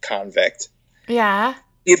convict. Yeah.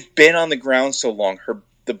 She had been on the ground so long,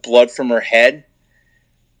 the blood from her head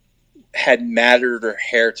had mattered her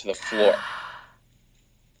hair to the floor.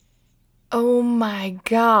 Oh my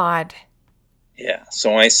God. Yeah.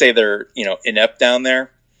 So when I say they're, inept down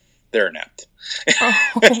there, they're inept.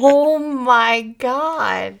 Oh my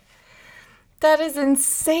God. That is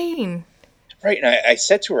insane. Right. And I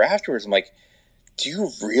said to her afterwards, I'm like, do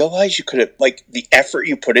you realize you could have, like, the effort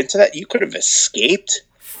you put into that, you could have escaped?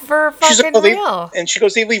 For fucking real. And she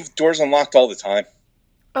goes, they leave doors unlocked all the time.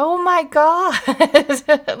 Oh my God.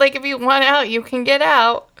 Like, if you want out, you can get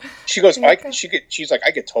out. She goes, she's like,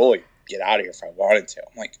 I could totally get out of here if I wanted to.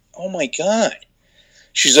 I'm like, oh my God.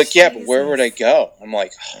 She's like, yeah, but where would I go? I'm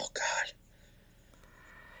like, oh God.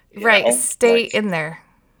 Stay in there.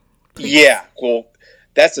 Please. Yeah, well,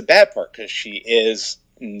 that's the bad part because she is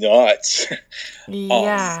nuts.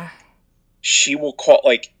 Yeah. She will call,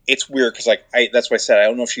 like, it's weird because, like, that's why I said I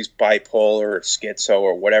don't know if she's bipolar or schizo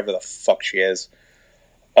or whatever the fuck she is.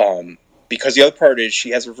 Because the other part is she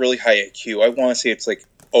has a really high IQ. I want to say it's like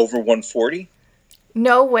over 140.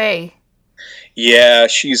 No way. Yeah,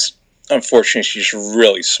 unfortunately, she's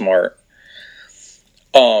really smart.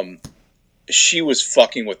 She was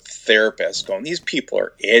fucking with therapists going, these people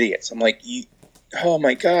are idiots. I'm like, oh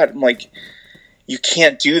my God. I'm like, you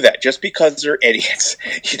can't do that. Just because they're idiots,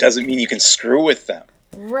 it doesn't mean you can screw with them.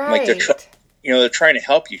 Right. Like, they're trying to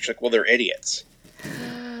help you. She's like, well, they're idiots.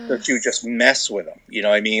 Don't you just mess with them. You know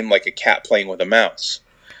what I mean? Like a cat playing with a mouse.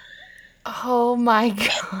 Oh my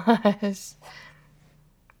gosh.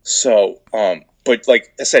 So, but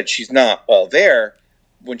like I said, she's not all there.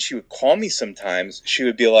 When she would call me sometimes, she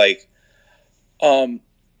would be like,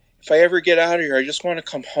 if I ever get out of here, I just want to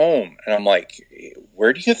come home. And I'm like,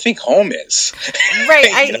 where do you think home is? Right.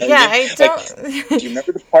 I don't. Like, do you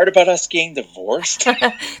remember the part about us getting divorced?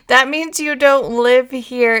 That means you don't live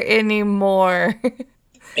here anymore.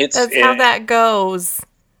 That's how that goes.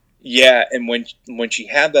 Yeah. And when she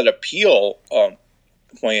had that appeal, when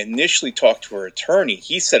I initially talked to her attorney,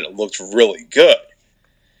 he said it looked really good.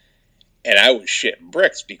 And I was shitting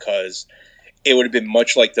bricks because it would have been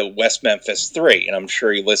much like the West Memphis 3. And I'm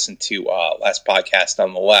sure you listened to last podcast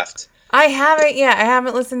on the left. I haven't yet. I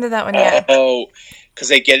haven't listened to that one yet. Oh, because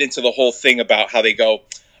they get into the whole thing about how they go,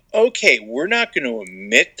 okay, we're not going to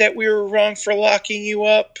admit that we were wrong for locking you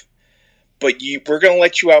up, but we're going to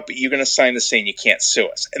let you out, but you're going to sign this saying you can't sue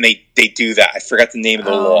us. And they do that. I forgot the name of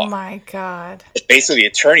the law. Oh, my God. Basically, the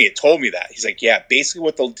attorney had told me that. He's like, yeah, basically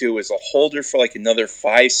what they'll do is they'll hold her for like another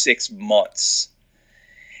 5-6 months.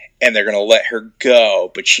 And they're going to let her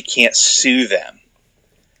go, but she can't sue them.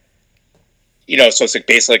 So it's like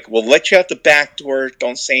basically like, we'll let you out the back door,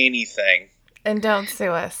 don't say anything. And don't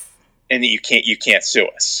sue us. And you can't sue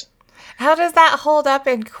us. How does that hold up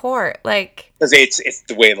in court? Like, because it's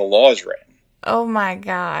the way the law is written. Oh my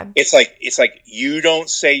God. It's like you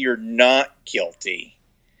don't say you're not guilty.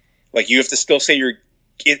 Like you have to still say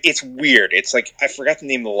it's weird. It's like, I forgot the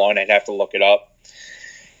name of the law and I'd have to look it up.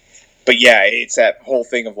 But yeah, it's that whole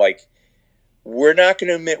thing of like, we're not going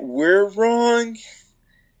to admit we're wrong,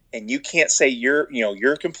 and you can't say you're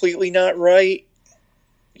completely not right.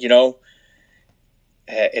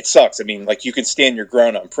 It sucks. I mean, like you can stand your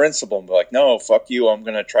ground on principle and be like, no, fuck you. I'm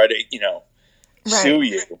going to try to, sue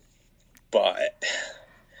you. But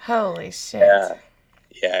holy shit. Yeah,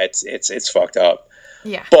 it's fucked up.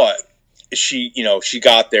 Yeah. But she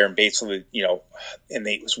got there and basically, and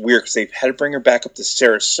it was weird because they had to bring her back up to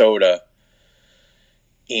Sarasota.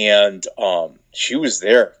 And she was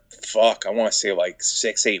there, I want to say like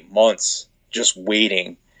 6-8 months just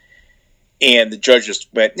waiting. And the judge just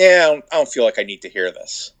went, I don't feel like I need to hear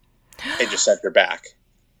this. And just sent her back.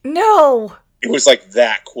 No. It was like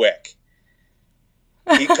that quick.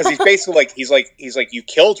 Because he's basically like, he's like, you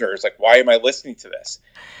killed her. It's like, why am I listening to this?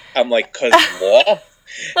 I'm like, because law.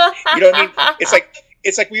 You know what I mean?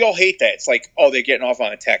 It's like we all hate that. It's like, oh, they're getting off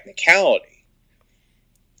on a technicality.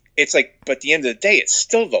 It's like, but at the end of the day, it's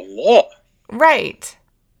still the law. Right.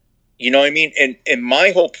 You know what I mean? And my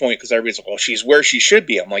whole point, because everybody's like, well, she's where she should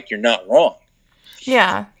be. I'm like, you're not wrong.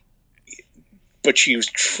 Yeah. But she was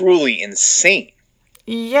truly insane.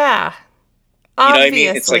 Yeah. Obviously. You know what I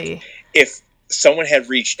mean? It's like, if someone had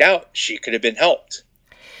reached out, she could have been helped.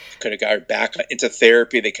 Could have got her back into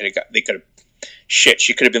therapy. They could have shit,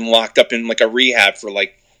 she could have been locked up in like a rehab for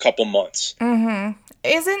like a couple months.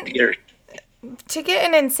 Isn't to get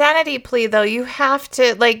an insanity plea though? You have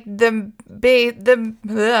to like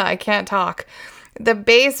I can't talk. The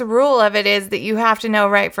base rule of it is that you have to know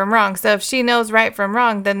right from wrong. So if she knows right from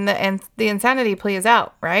wrong, then the insanity plea is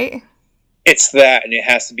out, right? It's that, and it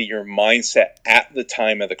has to be your mindset at the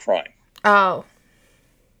time of the crime. Oh.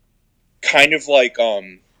 Kind of like,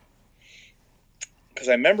 because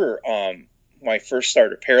I remember when I first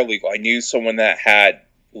started paralegal, I knew someone that had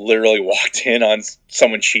literally walked in on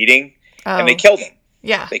someone cheating, and they killed him.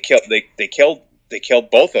 Yeah. They killed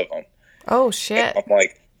both of them. Oh shit. And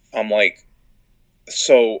I'm like,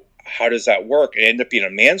 so how does that work? It ended up being a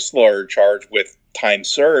manslaughter charge with time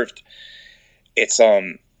served. It's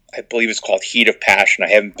I believe it's called heat of passion. I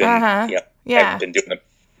haven't been I haven't been doing the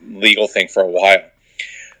legal thing for a while.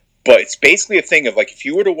 But it's basically a thing of like, if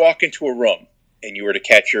you were to walk into a room and you were to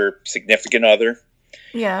catch your significant other,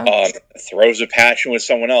 throws of passion with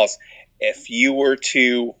someone else, if you were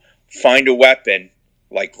to find a weapon,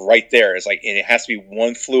 like right there, it's like, and it has to be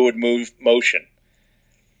one fluid motion,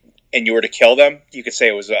 and you were to kill them, you could say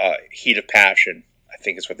it was a heat of passion, I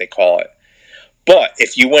think is what they call it. But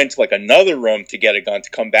if you went to like another room to get a gun to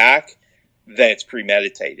come back, then it's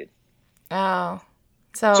premeditated. Oh.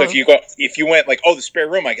 So if you went like, oh, the spare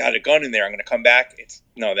room, I got a gun in there, I'm going to come back.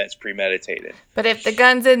 That's premeditated. But if the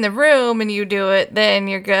gun's in the room and you do it, then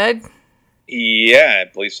you're good. Yeah,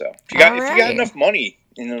 I believe so. If you got enough money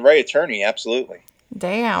and the right attorney, absolutely.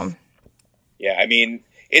 Damn. Yeah, I mean,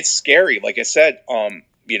 it's scary. Like I said, to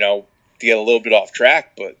get a little bit off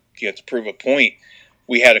track, but you have to prove a point.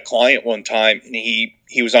 We had a client one time, and he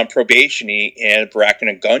was on probation. He ended up racking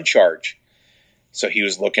a gun charge. So he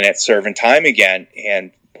was looking at serving time again,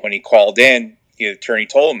 and when he called in, the attorney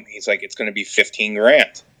told him, he's like, it's going to be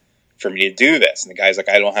 $15,000 for me to do this. And the guy's like,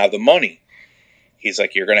 I don't have the money. He's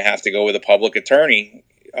like, you're going to have to go with a public attorney,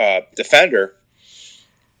 defender.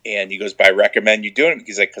 And he goes, but I recommend you doing it.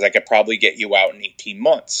 He's like, because I could probably get you out in 18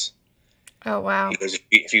 months. Oh, wow. He goes,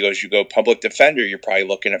 if you go public defender, you're probably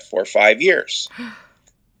looking at 4 or 5 years.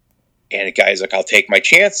 And the guy's like, I'll take my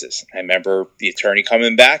chances. I remember the attorney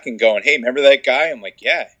coming back and going, hey, remember that guy? I'm like,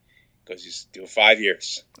 yeah. He goes, just do 5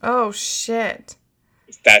 years. Oh, shit.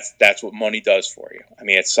 That's what money does for you. I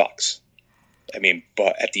mean, it sucks. I mean,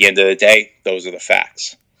 but at the end of the day, those are the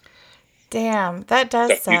facts. Damn, that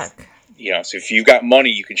does suck. So if you've got money,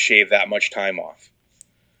 you can shave that much time off.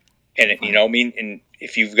 And, and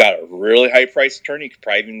if you've got a really high-priced attorney, you could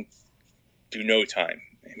probably even do no time.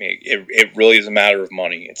 I mean, it really is a matter of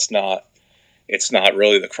money. It's not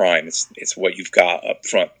really the crime. It's what you've got up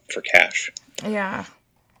front for cash. Yeah.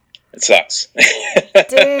 It sucks.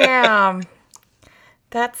 Damn.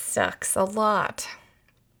 That sucks a lot.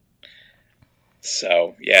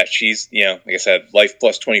 So, yeah, she's, like I said, life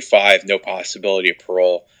plus 25, no possibility of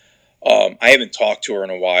parole. I haven't talked to her in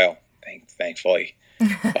a while, thankfully.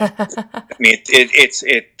 I mean,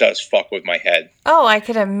 it does fuck with my head. Oh, I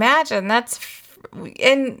could imagine.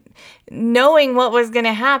 And knowing what was going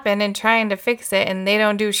to happen and trying to fix it, and they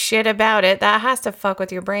don't do shit about it, that has to fuck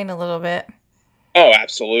with your brain a little bit. Oh,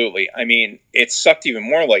 absolutely. I mean, it sucked even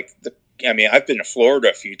more. I've been to Florida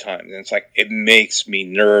a few times, and it's like, it makes me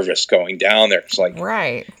nervous going down there. It's like,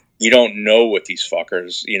 right. You don't know what these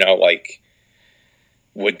fuckers,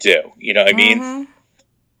 would do. You know what I mean?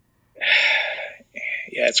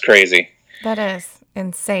 Yeah, it's crazy. That is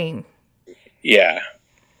insane. Yeah.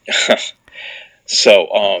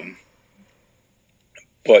 So,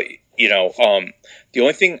 but, the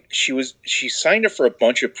only thing she signed up for a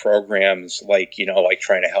bunch of programs, like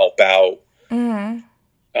trying to help out,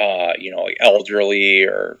 like elderly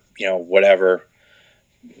or, whatever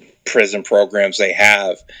prison programs they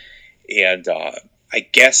have. And, I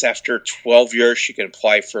guess after 12 years, she can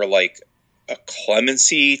apply for like a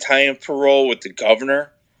clemency time of parole with the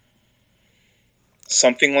governor.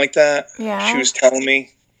 Something like that. Yeah. She was telling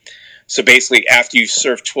me. So basically, after you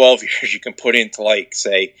serve 12 years, you can put into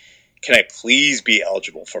say, can I please be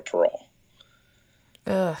eligible for parole?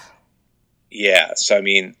 Ugh. Yeah. So, I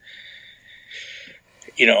mean,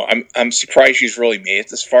 I'm surprised she's really made it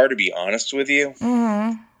this far, to be honest with you.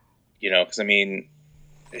 Mm-hmm. Because, I mean,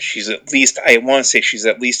 I want to say she's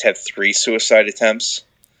at least had 3 suicide attempts.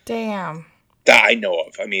 Damn. That I know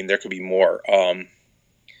of. I mean, there could be more.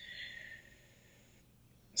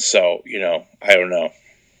 So, I don't know.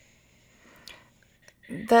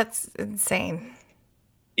 That's insane.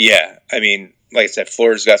 Yeah. I mean, like I said,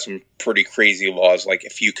 Florida's got some pretty crazy laws. Like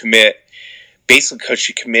if you commit, basically because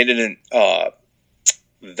she committed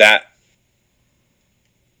that,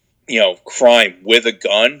 crime with a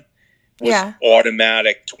gun was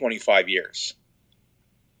automatic 25 years.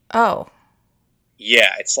 Oh.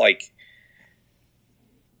 Yeah, it's like,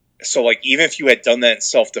 so like even if you had done that in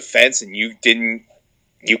self-defense and you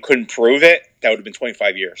couldn't prove it, that would have been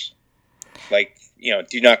 25 years. Like,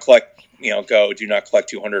 do not collect, do not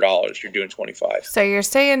collect $200. You're doing 25. So you're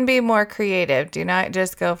saying be more creative. Do not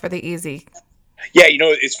just go for the easy. Yeah,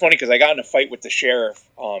 it's funny because I got in a fight with the sheriff,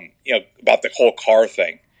 about the whole car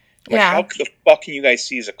thing. Like, Yeah. how the fuck can you guys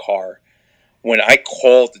seize a car? When I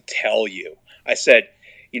called to tell you, I said,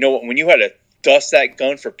 you know what, when you had to dust that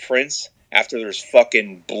gun for prints after there's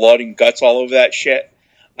fucking blood and guts all over that shit,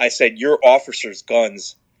 I said, your officer's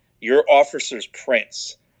prints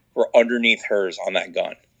were underneath hers on that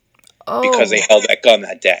gun. Oh. Because they held that gun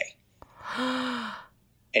that day.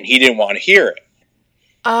 And he didn't want to hear it.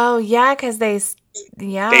 Oh, yeah, because they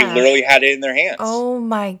literally had it in their hands. Oh,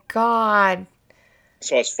 my God.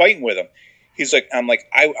 So I was fighting with him. He's like,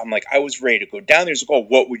 I was ready to go down there. He's like, oh,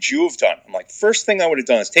 what would you have done? I'm like, first thing I would have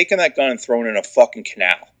done is taken that gun and thrown it in a fucking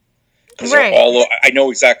canal. Because I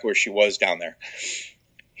know exactly where she was down there.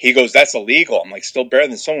 He goes, that's illegal. I'm like, still better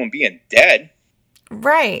than someone being dead.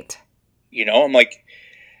 Right. I'm like,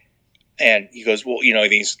 and he goes, well,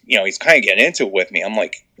 he's kind of getting into it with me. I'm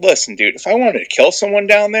like, listen, dude, if I wanted to kill someone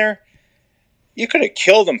down there, you could have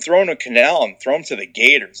killed them, thrown a canal, and thrown them to the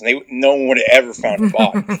gators, and no one would have ever found a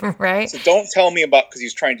body. Right. So don't tell me about, because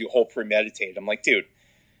he's trying to do whole premeditated. I'm like, dude,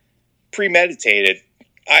 premeditated.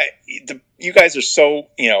 You guys are so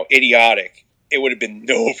idiotic. It would have been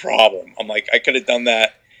no problem. I'm like, I could have done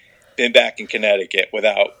that, been back in Connecticut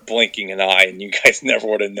without blinking an eye, and you guys never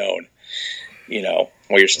would have known.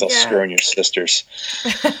 While you're still screwing your sisters.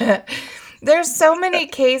 There's so many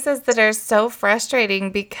cases that are so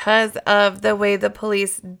frustrating because of the way the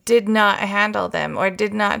police did not handle them or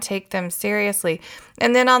did not take them seriously.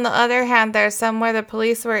 And then on the other hand, there's some where the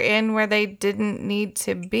police were in where they didn't need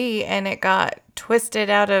to be and it got twisted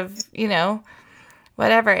out of,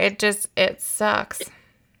 whatever. It sucks.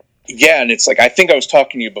 Yeah, and it's like, I think I was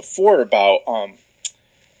talking to you before about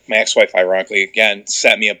my ex-wife, ironically, again,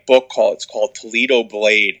 sent me a book it's called Toledo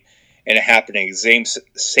Blade. And it happened in the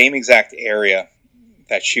same exact area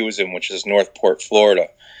that she was in, which is Northport, Florida.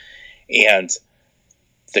 And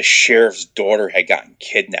the sheriff's daughter had gotten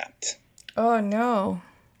kidnapped. Oh, no.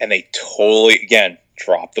 And they totally, again,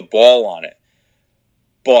 dropped the ball on it.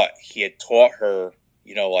 But he had taught her,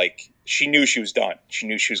 she knew she was done. She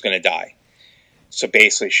knew she was going to die. So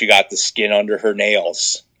basically, she got the skin under her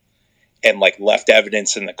nails and, left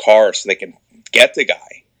evidence in the car so they can get the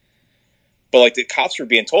guy. But, the cops were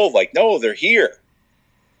being told, no, they're here.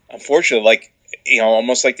 Unfortunately,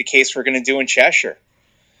 almost like the case we're going to do in Cheshire.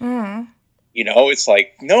 Mm. It's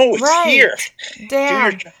like, no, it's here.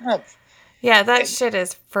 Damn. Do your job. Yeah, that shit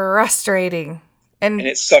is frustrating. And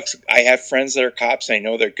it sucks. I have friends that are cops, and I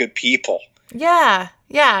know they're good people. Yeah,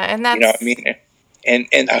 and that's... You know what I mean? And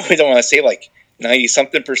I don't want to say,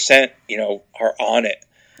 90-something%, are on it.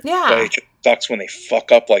 Yeah. But it just sucks when they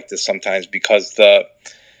fuck up like this sometimes because the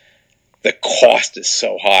cost is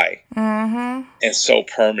so high and so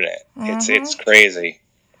permanent. It's crazy.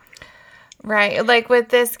 Right. Like with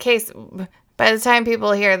this case, by the time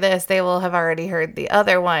people hear this, they will have already heard the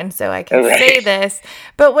other one. So I can say this.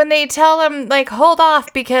 But when they tell them, hold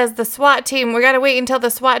off because the SWAT team, we got to wait until the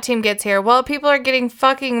SWAT team gets here. Well, people are getting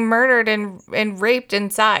fucking murdered and raped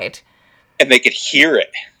inside. And they could hear it.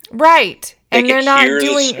 Right. And they're not hear the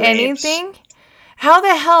doing screams. anything. How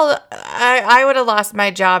the hell, I would have lost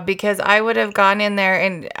my job because I would have gone in there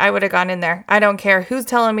and I would have gone in there. I don't care who's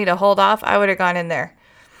telling me to hold off. I would have gone in there.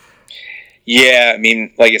 Yeah. I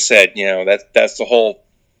mean, like I said, that's the whole,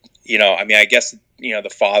 I guess,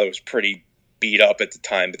 the father was pretty beat up at the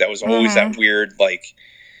time, but that was always that weird,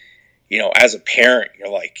 as a parent, you're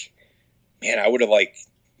like, man, I would have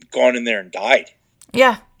gone in there and died.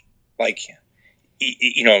 Yeah. I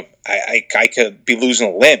could be losing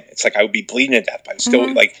a limb. It's like I would be bleeding to death, but I would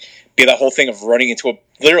still be that whole thing of running into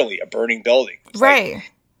literally a burning building. Right.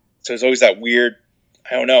 So there's always that weird,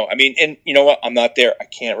 I don't know. I mean, and you know what? I'm not there. I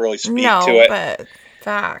can't really speak to it. But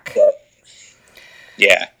fuck. But,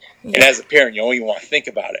 yeah. And as a parent, you only want to think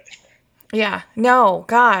about it. Yeah. No,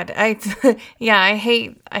 God. I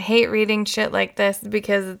hate reading shit like this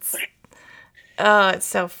because it's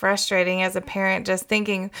so frustrating as a parent just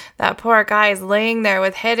thinking that poor guy is laying there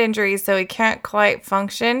with head injuries so he can't quite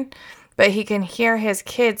function, but he can hear his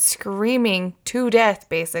kids screaming to death,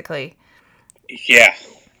 basically. Yeah.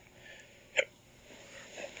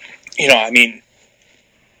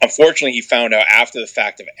 Unfortunately, he found out after the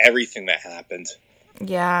fact of everything that happened.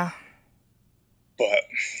 Yeah. But,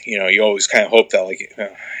 you always kind of hope that,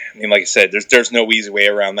 like I said, there's no easy way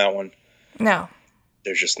around that one. No.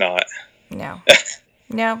 There's just not. No.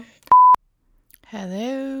 No.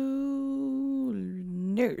 Hello,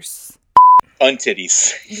 nurse.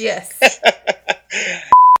 Untitties. Yes.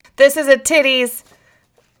 This is a titties.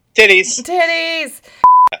 Titties. Titties.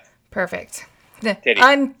 Perfect.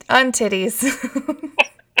 Titties. Untitties.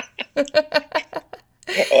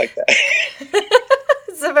 I like that.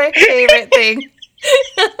 It's my favorite thing.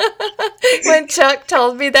 When Chuck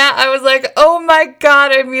told me that, I was like, oh my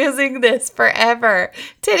God, I'm using this forever.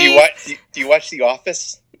 Titties. Do you watch The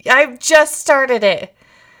Office? I've just started it.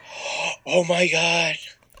 Oh my God.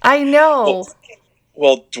 I know.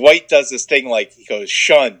 Well, Dwight does this thing like he goes,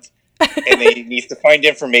 shunned. And then he needs to find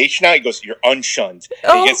information out. He goes, you're unshunned.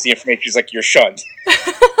 And he gets the information. He's like, you're shunned.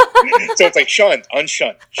 So it's like shunned,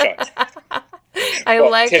 unshunned, shunned. I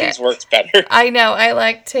like it. Titties works better. I know. I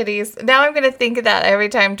like titties. Now I'm going to think of that every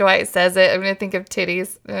time Dwight says it. I'm going to think of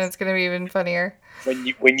titties. And it's going to be even funnier.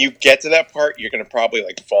 When you get to that part, you're going to probably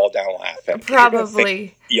like fall down laughing.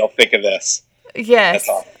 Probably. You'll think of this. Yes.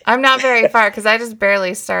 I'm not very far because I just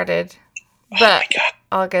barely started. But oh my God.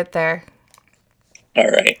 I'll get there. All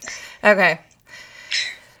right. Okay.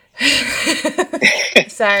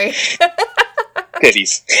 Sorry.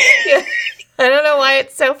 Titties. Yeah. I don't know why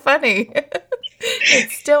it's so funny.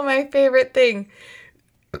 It's still my favorite thing.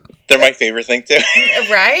 They're my favorite thing too.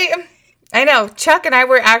 Right? I know. Chuck and I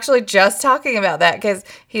were actually just talking about that because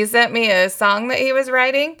he sent me a song that he was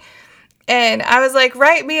writing. And I was like,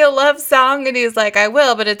 write me a love song. And he's like, I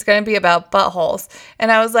will, but it's going to be about buttholes.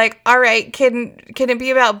 And I was like, all right, can it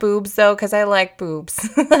be about boobs, though? Because I like boobs.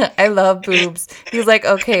 I love boobs. He's like,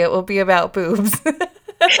 okay, it will be about boobs.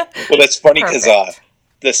 Well, that's funny because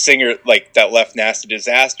the singer like that left Nasty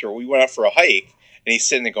Disaster, we went out for a hike, and he's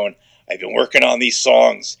sitting there going, I've been working on these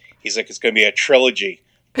songs. He's like, it's going to be a trilogy,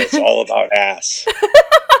 but it's all about ass.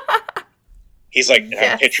 He's like,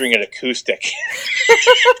 yes. I'm picturing an acoustic.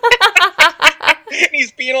 And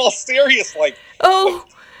he's being all serious, like, oh.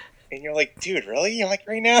 And you're like, dude, really? You're like,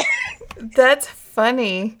 right now? That's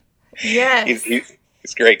funny. Yes. He's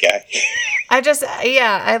a great guy.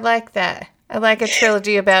 I like that. I like a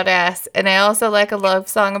trilogy about ass. And I also like a love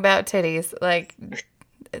song about titties. Like,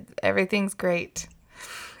 everything's great.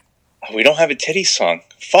 We don't have a titty song.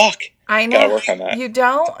 Fuck. I know. Gotta work on that. You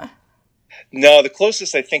don't? No, the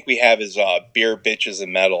closest I think we have is Beer, Bitches,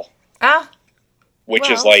 and Metal. Ah. Which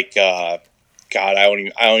is like, God, I don't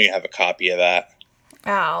even have a copy of that.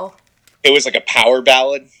 Oh. It was like a power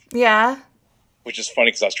ballad. Yeah. Which is funny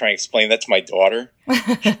because I was trying to explain that to my daughter. She's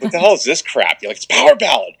like, what the hell is this crap? You're like, it's power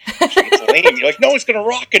ballad. She's like, it's lame. You're like, no, it's going to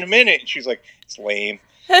rock in a minute. And she's like, it's lame.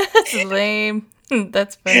 It's lame.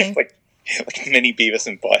 That's funny. like mini Beavis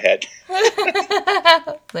and Butthead.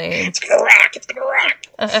 Lame. It's going to rock. It's going to rock.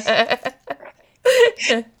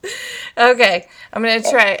 Okay. I'm going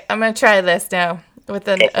to try this now with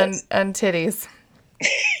untitties.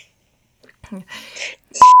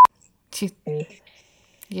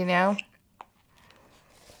 You know?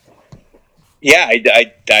 Yeah,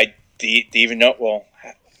 I even know. Well,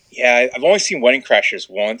 yeah, I've only seen Wedding Crashers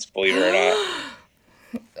once, believe it or not.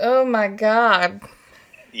 Oh my God.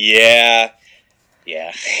 Yeah.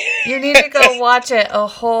 You need to go watch it a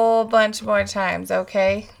whole bunch more times,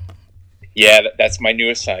 okay? Yeah, that's my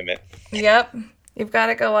new assignment. Yep. You've got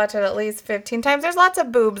to go watch it at least 15 times. There's lots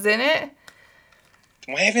of boobs in it.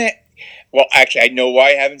 Why haven't it? Well, actually, I know why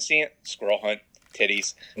I haven't seen it. Squirrel Hunt,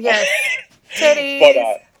 titties. Yes, titties.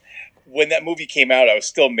 But when that movie came out, I was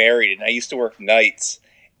still married, and I used to work nights.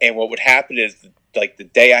 And what would happen is, like, the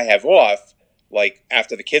day I have off, like,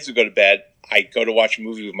 after the kids would go to bed, I'd go to watch a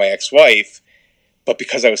movie with my ex-wife. But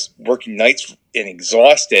because I was working nights and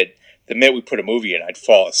exhausted, the minute we put a movie in, I'd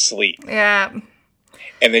fall asleep. Yeah.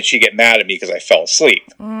 And then she'd get mad at me because I fell asleep.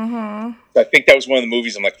 Mm-hmm. So I think that was one of the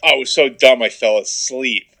movies I'm like, oh, it was so dumb I fell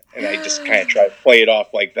asleep. And I just kind of try to play it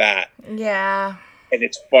off like that. Yeah. And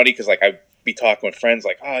it's funny because, like, I'd be talking with friends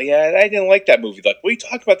like, oh, yeah, I didn't like that movie. Like, what are you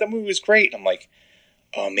talking about? That movie was great. And I'm like,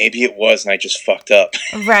 oh, maybe it was, and I just fucked up.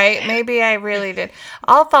 Right. Maybe I really did.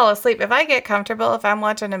 I'll fall asleep. If I get comfortable, if I'm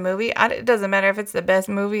watching a movie, it doesn't matter if it's the best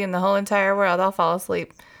movie in the whole entire world, I'll fall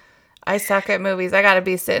asleep. I suck at movies. I got to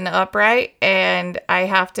be sitting upright, and I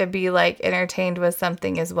have to be, like, entertained with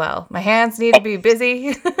something as well. My hands need to be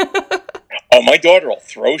busy. Oh, my daughter will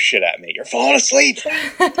throw shit at me. You're falling asleep.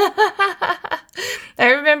 I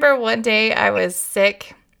remember one day I was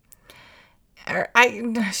sick.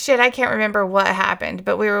 I can't remember what happened,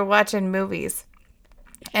 but we were watching movies.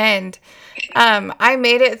 And I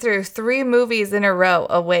made it through 3 movies in a row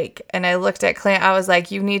awake. And I looked at Clint. I was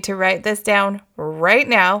like, you need to write this down right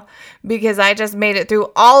now because I just made it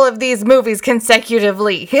through all of these movies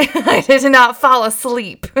consecutively. I did not fall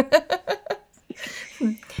asleep.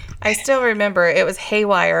 I still remember it was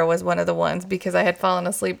Haywire was one of the ones because I had fallen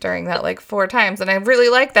asleep during that like 4 times. And I really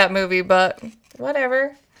liked that movie, but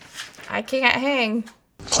whatever. I can't hang.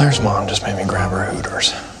 Claire's mom just made me grab her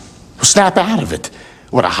Hooters. Well, snap out of it.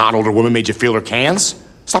 What, a hot older woman made you feel her cans?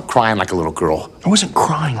 Stop crying like a little girl. I wasn't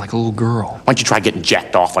crying like a little girl. Why don't you try getting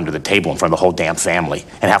jacked off under the table in front of the whole damn family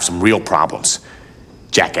and have some real problems?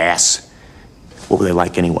 Jackass. What were they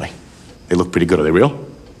like anyway? They look pretty good. Are they real?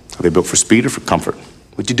 Are they built for speed or for comfort?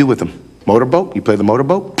 What'd you do with them? Motorboat? You play the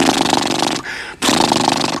motorboat?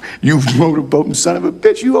 You motorboating son of a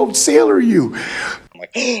bitch. You old sailor, you. I'm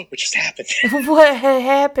like, oh, what just happened? What had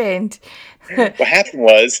happened? What happened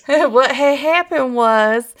was... What had happened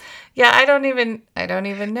was... Yeah, I don't even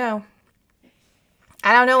know.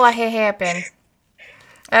 I don't know what had happened.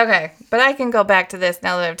 Okay, but I can go back to this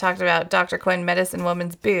now that I've talked about Dr. Quinn, Medicine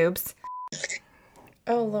Woman's boobs.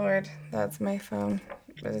 Oh, Lord, that's my phone.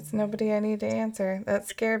 But it's nobody I need to answer. That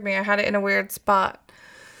scared me. I had it in a weird spot.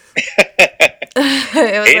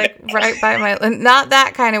 It was like right by my... Not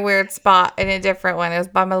that kind of weird spot, in a different one. It was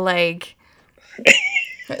by my leg.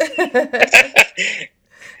 Come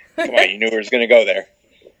on, you knew it was going to go there.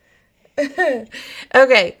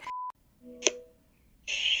 Okay.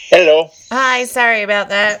 Hello. Hi, sorry about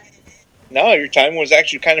that. No, your time was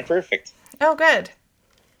actually kind of perfect. Oh, good.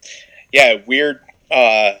 Yeah, weird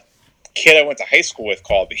kid I went to high school with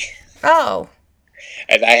called me. Oh.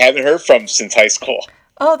 And I haven't heard from him since high school.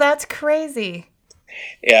 Oh, that's crazy.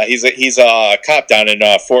 Yeah, he's a cop down in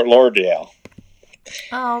Fort Lauderdale.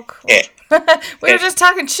 Oh, cool. Yeah. We were just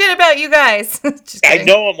talking shit about you guys. Just I kidding.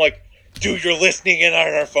 know, I'm like, dude, you're listening in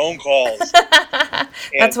on our phone calls.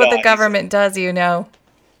 That's what the government does, you know.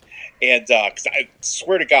 And, cause I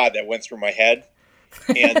swear to God, that went through my head.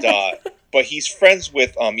 And, but he's friends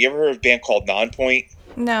with, you ever heard of a band called Nonpoint?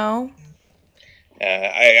 No.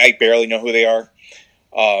 I barely know who they are.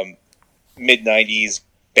 Mid-90s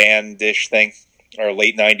band-ish thing, or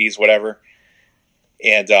late 90s, whatever.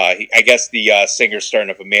 And I guess the singer's starting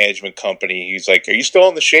up a management company. He's like, are you still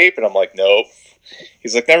in the shape? And I'm like, nope.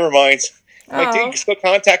 He's like, never mind. I'm like, dude, you can still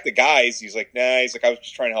contact the guys. He's like, nah. He's like, I was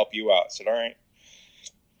just trying to help you out. I said, all right.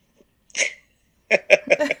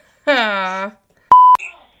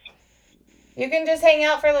 You can just hang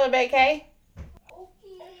out for a little bit, okay?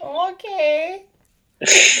 Okay.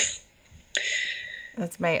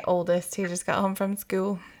 That's my oldest. He just got home from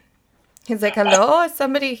school. He's like, hello, is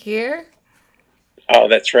somebody here? Oh,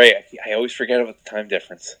 that's right. I always forget about the time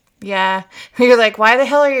difference. Yeah. You're like, why the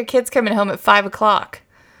hell are your kids coming home at 5 o'clock?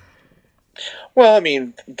 Well, I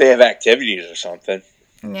mean, they have activities or something.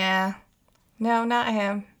 Yeah. No, not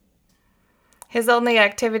him. His only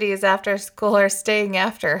activities after school are staying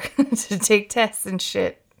after to take tests and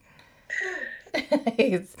shit.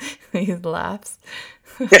 he laughs.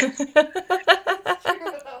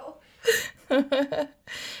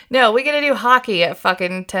 No, we gotta do hockey at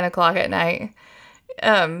fucking 10 o'clock at night.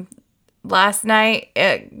 Last night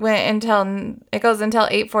it goes until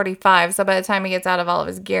 8:45. So by the time he gets out of all of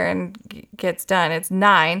his gear and gets done, it's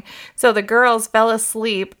 9. So the girls fell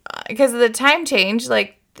asleep because of the time change.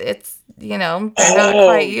 Like it's, they're not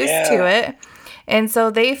quite used to it. And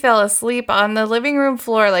so they fell asleep on the living room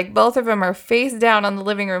floor. Like both of them are face down on the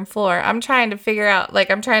living room floor. I'm trying to figure out,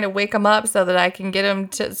 I'm trying to wake them up so that I can get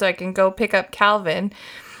them so I can go pick up Calvin.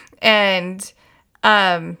 And,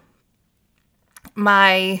 I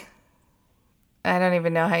don't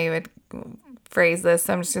even know how you would phrase this.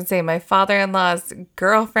 So I'm just going to say my father-in-law's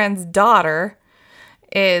girlfriend's daughter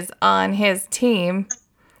is on his team.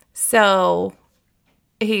 So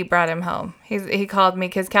he brought him home. He called me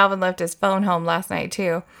because Calvin left his phone home last night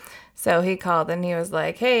too. So he called and he was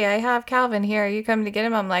like, hey, I have Calvin here. Are you coming to get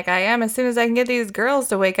him? I'm like, I am, as soon as I can get these girls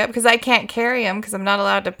to wake up, because I can't carry him because I'm not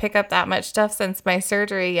allowed to pick up that much stuff since my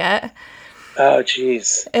surgery yet. Oh,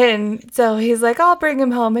 jeez. And so he's like, I'll bring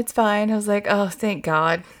him home. It's fine. I was like, oh, thank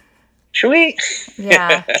God. Sweet.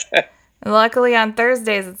 Yeah. And luckily on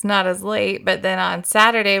Thursdays it's not as late, but then on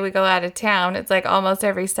Saturday we go out of town. It's like almost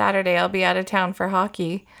every Saturday I'll be out of town for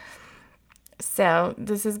hockey. So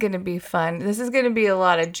this is going to be fun. This is going to be a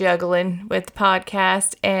lot of juggling with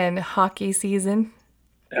podcast and hockey season.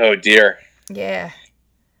 Oh, dear. Yeah.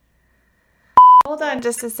 Hold on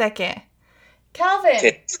just a second.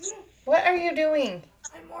 Calvin, what are you doing?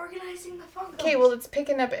 I'm organizing the Funkos. Okay, well, it's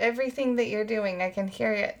picking up everything that you're doing. I can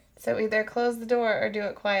hear it. So either close the door or do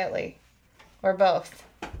it quietly. Or both.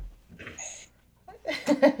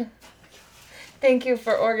 Thank you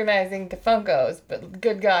for organizing the Funkos, but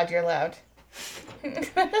good God, you're loud.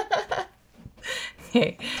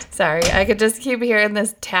 Okay, sorry. I could just keep hearing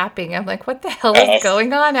this tapping. I'm like, what the hell is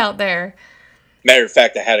going on out there? Matter of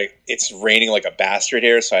fact, it's raining like a bastard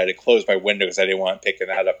here, so I had to close my window because I didn't want picking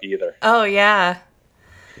that up either. Oh, yeah.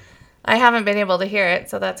 I haven't been able to hear it,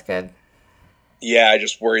 so that's good. Yeah, I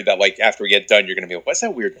just worried that like after we get done, you're going to be like, what's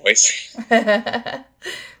that weird noise?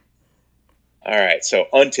 All right, so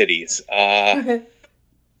untitties.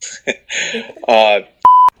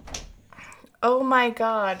 Oh my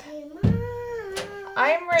God.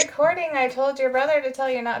 I'm recording. I told your brother to tell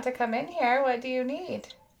you not to come in here. What do you need?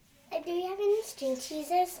 Do you have any string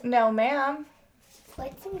cheeses? No, ma'am.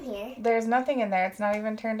 What's in here? There's nothing in there. It's not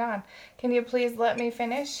even turned on. Can you please let me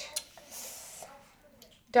finish?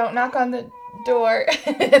 Don't knock on the door.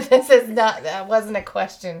 That wasn't a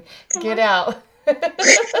question. Get out.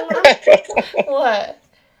 What?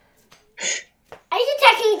 Are you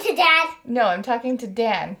talking to Dad? No, I'm talking to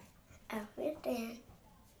Dan. Oh, where's Dan?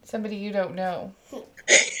 Somebody you don't know.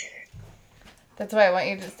 That's why I want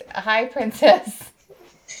you to say, hi, Princess.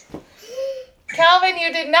 Calvin,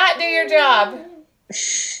 you did not do your job.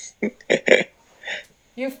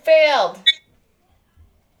 You failed.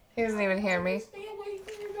 He doesn't even hear me.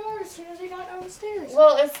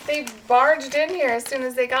 Well, they barged in here as soon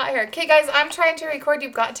as they got here. Okay, guys, I'm trying to record.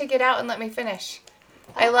 You've got to get out and let me finish.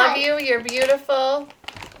 I love you. You're beautiful.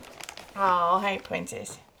 Oh, hi,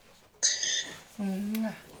 Princess.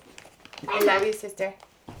 I love you, sister.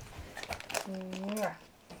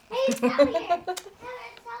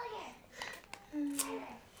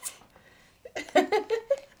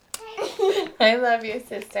 I love you,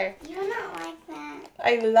 sister. You don't like that.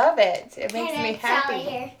 I love it. It makes me happy.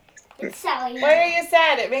 Here. It's Sally. Why are you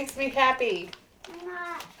sad? It makes me happy. I'm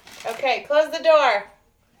not. Okay, close the door.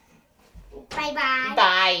 Bye-bye.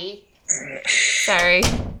 Bye. Sorry.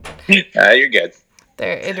 You're good.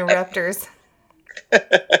 They're interrupters.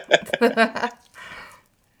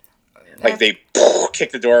 Like they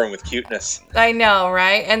kick the door in with cuteness. I know,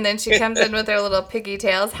 right? And then she comes in with her little piggy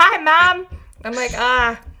tails. Hi, Mom. I'm like,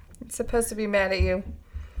 I'm supposed to be mad at you.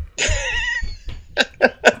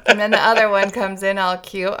 And then the other one comes in all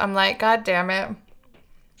cute. I'm like, God damn it.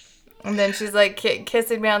 And then she's like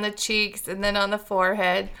kissing me on the cheeks and then on the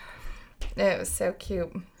forehead. It was so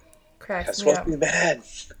cute. Cracks me up. I'm supposed to be mad.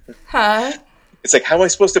 Huh? It's like, how am I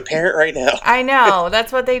supposed to parent right now? I know.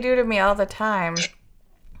 That's what they do to me all the time.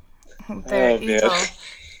 They're evil. Man.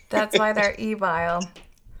 That's why they're evil. All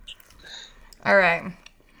right.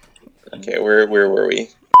 Okay, where were we?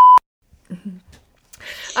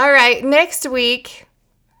 All right, next week,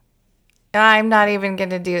 I'm not even going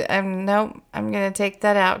to do, I'm going to take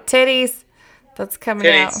that out. Titties, that's coming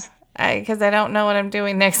out. Because I don't know what I'm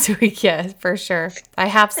doing next week yet, for sure. I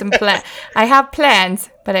have I have plans,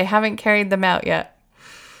 but I haven't carried them out yet.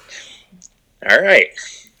 All right.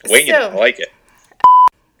 Winging it. I like it.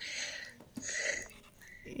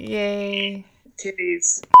 Yay.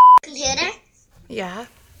 Titties. Computer? Yeah.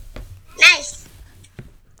 Nice.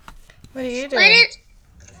 What are you doing?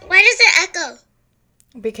 Why does it echo?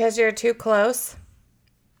 Because you're too close.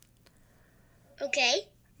 Okay.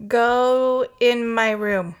 Go in my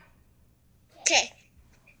room. Okay.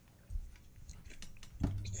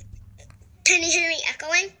 Can you hear me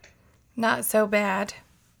echoing? Not so bad.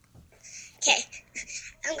 Okay.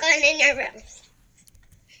 I'm going in your room.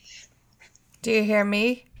 Do you hear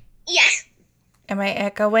me? Yeah. Am I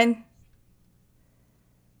echoing?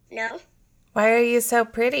 No. Why are you so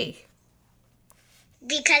pretty?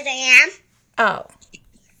 Because I am. Oh.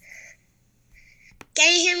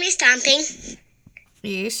 Can you hear me stomping?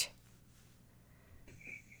 Yeesh.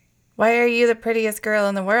 Why are you the prettiest girl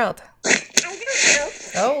in the world? I don't know.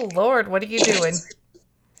 Oh, Lord, what are you doing?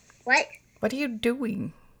 What? What are you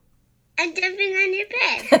doing? I'm jumping on your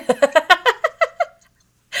bed.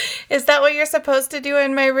 Is that what you're supposed to do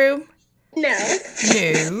in my room? No. No.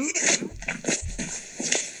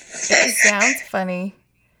 It sounds funny.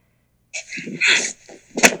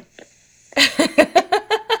 I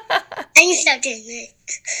can stop doing that.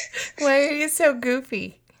 Why are you so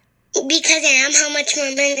goofy? Because I am. How much more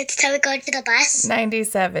minutes till we go to the bus?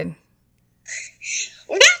 97.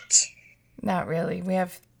 What? Not really. We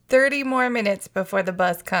have 30 more minutes before the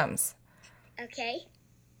bus comes. Okay.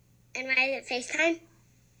 And why is it FaceTime?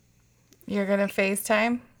 You're going to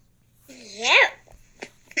FaceTime? Yep.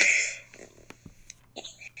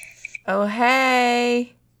 Oh,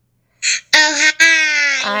 hey. Oh, hi.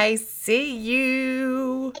 I see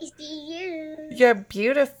you. I see you. You're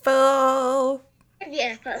beautiful. You're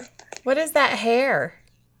beautiful. What is that hair?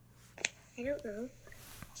 I don't know.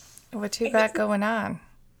 What you got going on?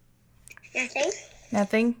 Nothing.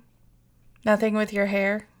 Nothing? Nothing with your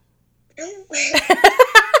hair? No.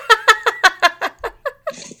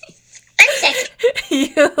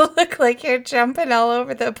 You look like you're jumping all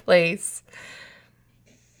over the place.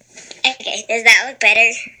 Does that look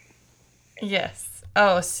better? Yes.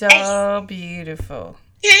 Oh, so beautiful.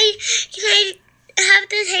 Can I have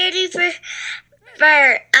this hairdo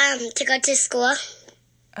for to go to school?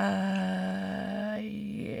 Yeah.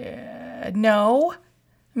 No.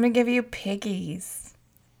 I'm gonna give you piggies.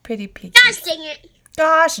 Pretty piggies. Gosh dang it.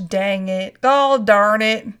 Gosh dang it. Oh, darn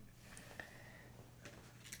it.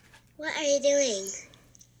 What are you doing?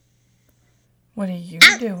 What are you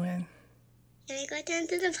doing? Can I go down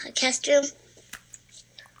to the podcast room?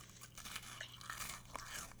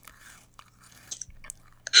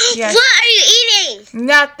 Yes. What are you eating?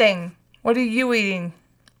 Nothing. What are you eating?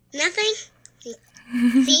 Nothing? See?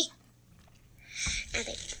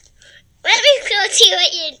 Nothing. Let me go see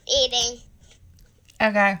what you're eating.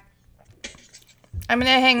 Okay. I'm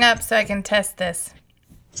gonna hang up so I can test this.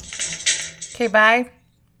 Okay, bye.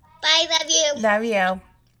 Bye, love you. Love you.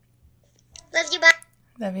 Love you, bye.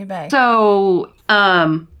 Love you, bye. So,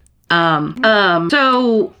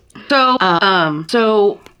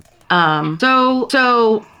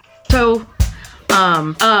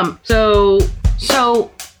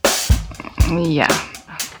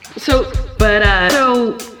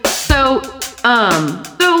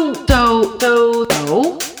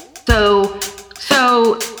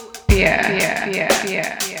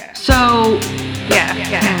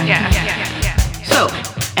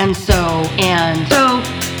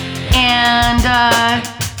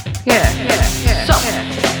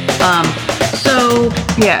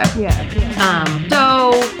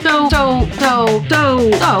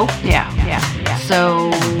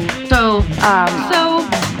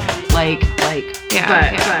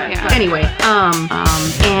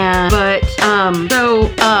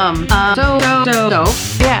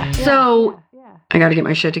 Yeah. I gotta get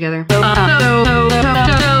my shit together.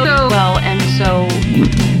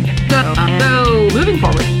 Moving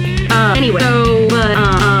forward.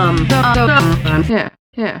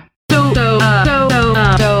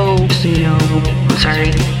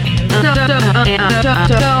 Sorry.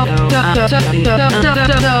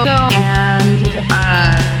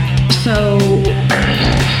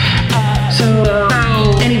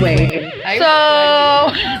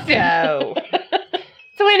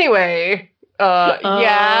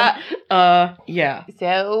 Yeah.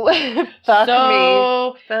 So, fuck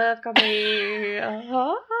me.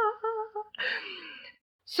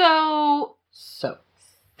 So.